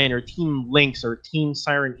 99 or Team LYNX or Team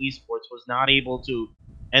Siren Esports was not able to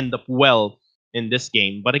end up well in this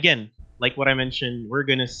game. But again, like what I mentioned, we're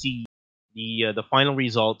gonna see the final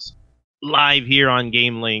results live here on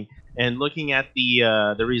GamelinG. And looking at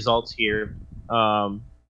the results here,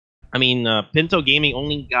 Pinto Gaming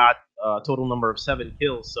only got a total number of 7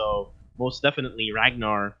 kills, so most definitely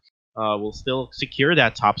Ragnar will still secure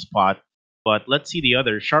that top spot. But let's see the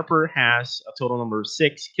others. Sharper has a total number of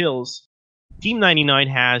 6 kills. Team 99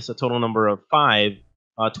 has a total number of 5.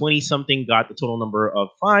 20-something got the total number of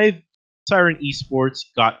 5. Siren Esports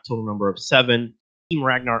got a total number of 7. Team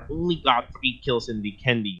Ragnar only got 3 kills in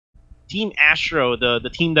Vikendi. Team Astro, the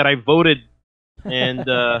team that I voted, and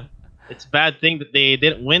it's a bad thing that they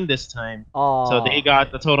didn't win this time. Oh. So they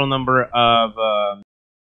got the total number of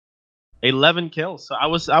 11 kills. So I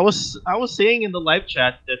was saying in the live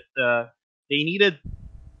chat that they needed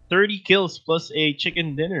 30 kills plus a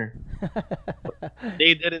chicken dinner.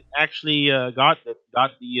 They didn't actually got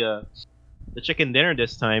the chicken dinner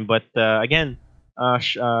this time. But again,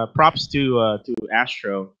 props to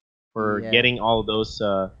Astro for getting all those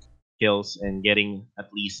kills and getting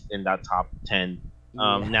at least in that top 10.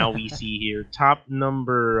 Now we see here top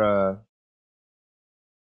number.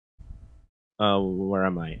 Where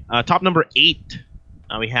am I? Top number 8.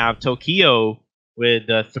 We have Tokyo with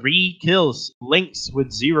 3 kills, LYNX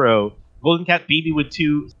with 0, Goldencat Baby with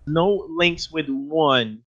 2, no LYNX with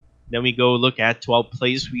 1. Then we go look at 12th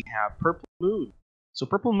place. We have Purple Mood. So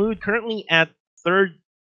Purple Mood currently at 3rd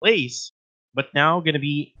place, but now gonna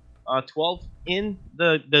be 12th in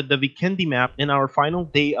the Vikendi map in our final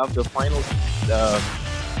day of the finals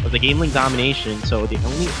of the GamelinG Domination. So they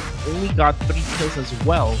only got 3 kills as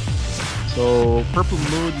well. So Purple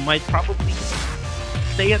Mood might probably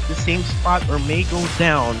stay at the same spot or may go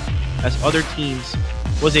down as other teams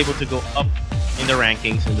was able to go up in the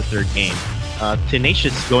rankings in the 3rd game.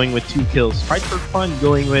 Tenacious going with 2 kills. Fight for Fun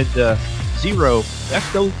going with 0.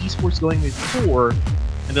 FW Esports going with 4.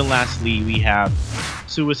 And then lastly, we have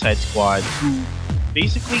Suicidesquade, who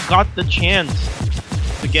basically got the chance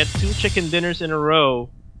to get 2 chicken dinners in a row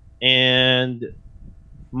and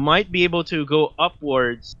might be able to go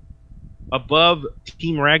upwards above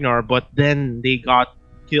Team Ragnar, but then they got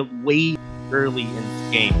killed way early in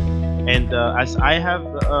this game. And as I have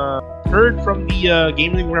heard from the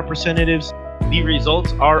GamelinG representatives, the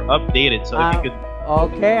results are updated. So if you could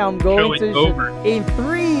okay, I'm going to over. In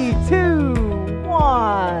 3, 2,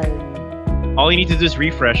 1. All you need to do is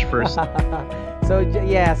refresh first. So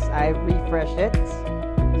yes, I refreshed it.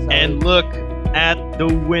 So and look at the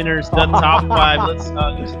winners, the top 5. Let's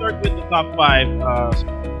start with the top 5.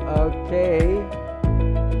 Okay.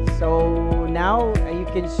 So now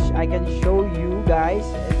I can show you guys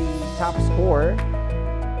the top score.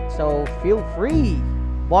 So feel free,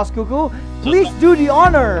 Boss Cuckoo. Please do the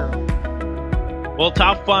honor. Well,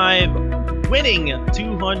 top 5 winning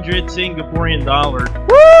 200 Singaporean dollars.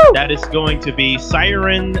 Woo! That is going to be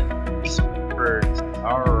Siren Esports.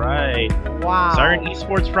 All right. Wow. Siren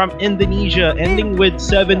Esports from Indonesia, ending with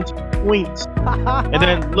 70 points. And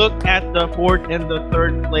then look at the 4th and the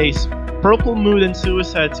 3rd place. Purple Mood and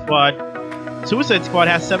Suicidesquade. Suicidesquade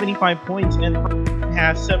has 75 points and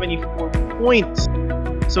has 74 points.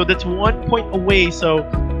 So that's 1 point away. So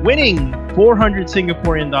winning 400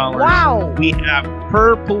 Singaporean dollars. Wow. We have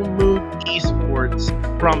Purple Mood Esports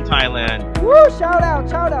from Thailand. Woo! Shout out,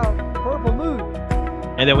 Purple Mood.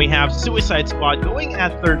 And then we have Suicidesquade going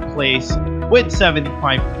at 3rd place with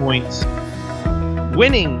 75 points.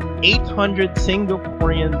 Winning 800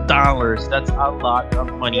 Singaporean dollars. That's a lot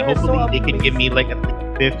of money. Yeah, hopefully so they can give me like at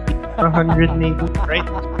least 50 or 100 maybe, right?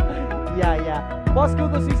 Yeah. Boss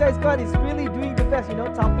Google Suicidesquade is really doing the best, you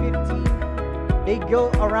know, top 15. They go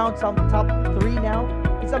around some top 3 now.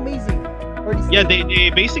 It's amazing. Yeah, they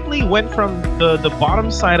basically went from the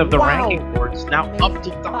bottom side of the ranking boards now up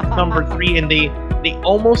to top number 3, and they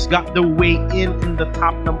almost got the way in the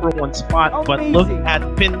top number 1 spot. Amazing. But look at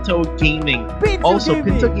PINTO Gaming.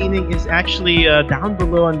 PINTO Gaming is actually down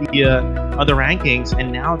below on the rankings,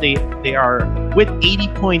 and now they are with 80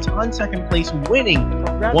 points on 2nd place, winning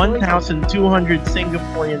 1,200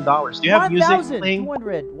 Singaporean dollars. Do you have music playing?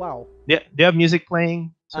 1,200. Wow. Yeah, do you have music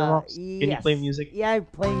playing? Can yes. you play music? Yeah, I'm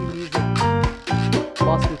playing music.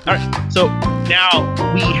 Alright, so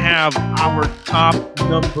now we have our top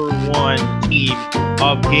number 1 team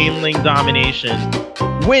of GamelinG Domination,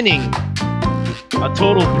 winning a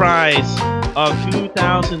total prize of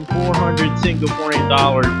 2,400 Singaporean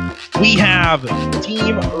dollars. We have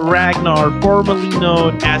Team Ragnar, formerly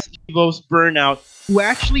known as Evo's Burnout, who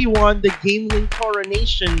actually won the GamelinG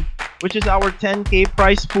Coronation, which is our 10K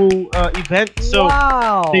prize pool event. So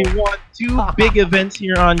they won 2 big events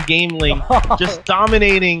here on GamelinG, just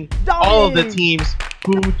dominating all of the teams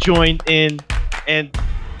who joined in. And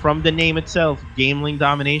from the name itself, GamelinG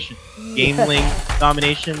Domination. GamelinG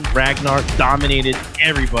Domination, Ragnar dominated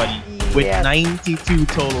everybody with 92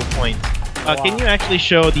 total points. Can you actually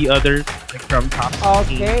show the other like, from top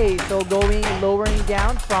 16? Okay, so lowering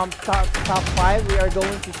down from top 5, we are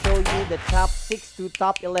going to show you the top 6 to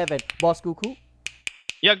top 11. Boss Cuckoo?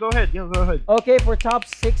 Yeah, go ahead. Yeah, go ahead. Okay, for top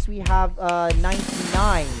 6, we have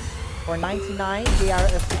 99. For 99, they are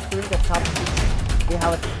securing the top 6. They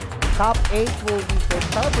have top 8 will be for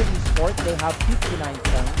SharperEsport. They have 59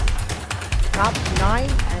 points. Top 9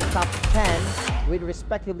 and top 10 with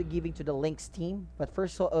respectively giving to the LYNX team. But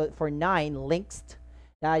first, for 9, LYNX,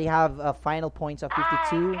 you have final points of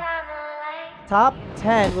 52. Top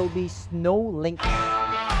 10 will be Snow LYNX,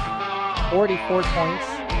 44 points.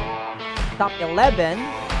 Top 11,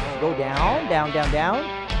 go down.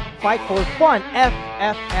 Fight for Fun,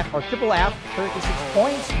 FFF or Triple F, 36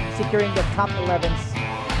 points, securing the top 11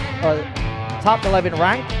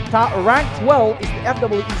 rank. Rank 12 is the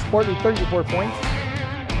FW Esport with 34 points.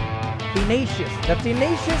 Tenacious, the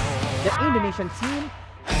Indonesian team,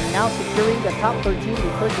 now securing the top 13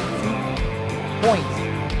 with 32 points.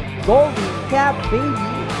 Goldencat baby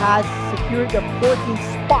has secured the 14th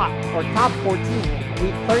spot or top 14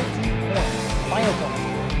 with 30 points. Final points.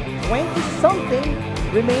 20-something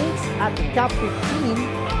remains at the top 15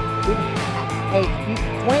 with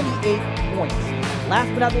 28 points. Last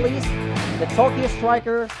but not least, the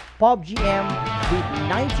TokioStriker PUBGM with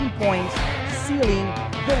 19 points, sealing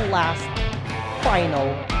the last final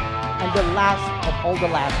and the last of all the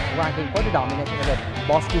last ranking for the Domination event.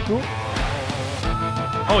 Boss Cuckoo?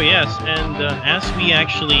 Oh yes, and as we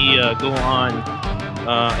actually go on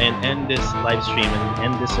and end this live stream and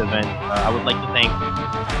end this event, I would like to thank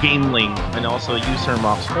GamelinG and also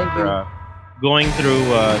UserMox for going through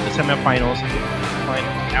the semifinals and the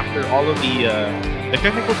finals. After all of the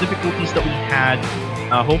technical difficulties that we had,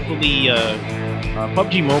 hopefully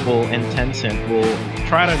PUBG Mobile and Tencent will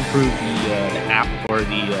try to improve the app or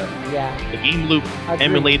the game loop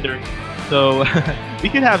emulator, so we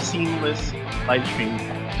could have seamless live stream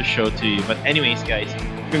to show to you. But anyways, guys,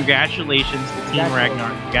 congratulations to Team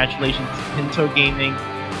RAGNAR, congratulations to PINTO Gaming,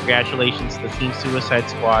 congratulations to Team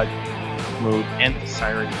Suicidesquade Mode and to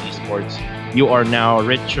Siren Esports. You are now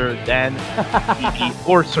richer than TV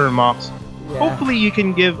or Sir Mox. Yeah. Hopefully you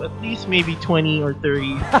can give at least maybe 20 or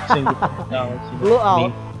 30 single dollars. Blow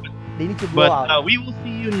out. They need to blow out. But we will see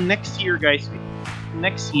you next year, guys.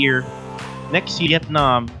 Next year,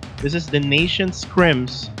 Vietnam. This is the Nation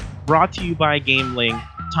Scrims brought to you by GamelinG.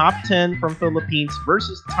 Top 10 from Philippines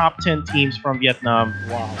versus top 10 teams from Vietnam.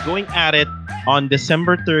 Wow. Going at it on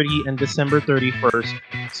December 30 and December 31st.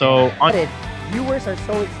 So on it. Viewers are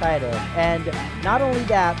so excited, and not only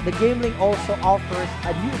that, the GamelinG also offers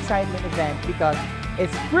a new excitement event because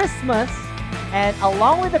it's Christmas, and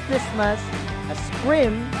along with the Christmas, a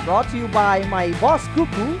scrim brought to you by my boss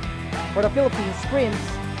Cuckoo for the Philippines scrims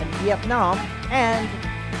and Vietnam and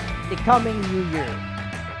the coming New Year.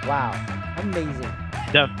 Wow, amazing.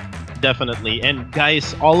 Definitely, and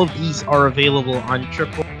guys, all of these are available on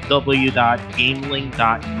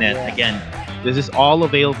www.gameling.net. Yeah. Again, this is all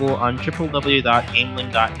available on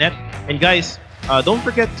www.gameling.net. And guys, don't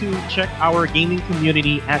forget to check our gaming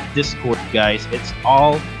community at Discord, guys. It's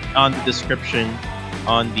all on the description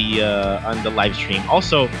on the live stream.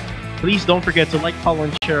 Also, please don't forget to like, follow,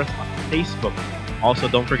 and share us on Facebook. Also,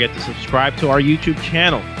 don't forget to subscribe to our YouTube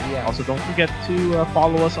channel. Yes. Also, don't forget to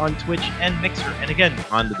follow us on Twitch and Mixer. And again,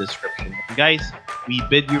 on the description. And guys, we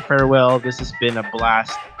bid you farewell. This has been a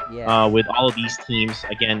blast with all of these teams.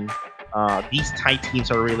 Again, these Thai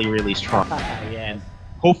teams are really, really strong. And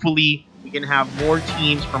hopefully, we can have more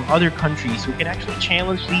teams from other countries who can actually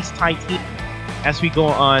challenge these Thai teams as we go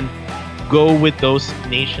on. Go with those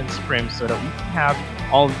nation scrims so that we can have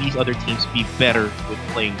all of these other teams be better with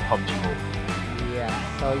playing PUBG Mobile.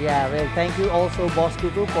 So yeah, well, thank you also, Boss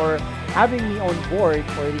Cuckoo, for having me on board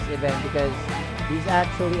for this event, because this is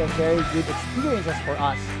actually a very good experience for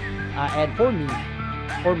us and for me,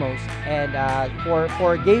 foremost. And for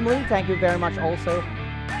GamelinG, thank you very much also,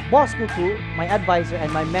 Boss Cuckoo, my advisor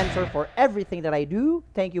and my mentor for everything that I do.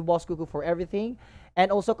 Thank you, Boss Cuckoo, for everything.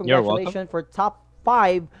 And also congratulations for top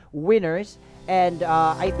 5 winners. And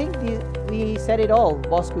I think we said it all,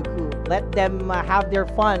 Boss Cuckoo. Let them have their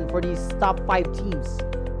fun for these top 5 teams.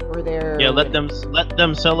 For their let them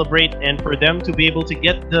celebrate, and for them to be able to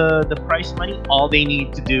get the prize money, all they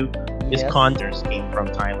need to do is contest came from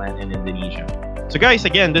Thailand and Indonesia. So guys,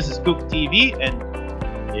 again, this is Cook TV, and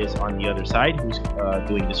is on the other side who's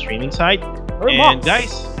doing the streaming side. And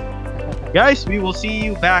guys, we will see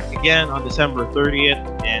you back again on December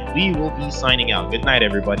 30th, and we will be signing out. Good night,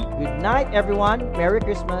 everybody. Good night, everyone. Merry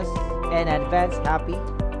Christmas and advance happy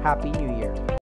New Year.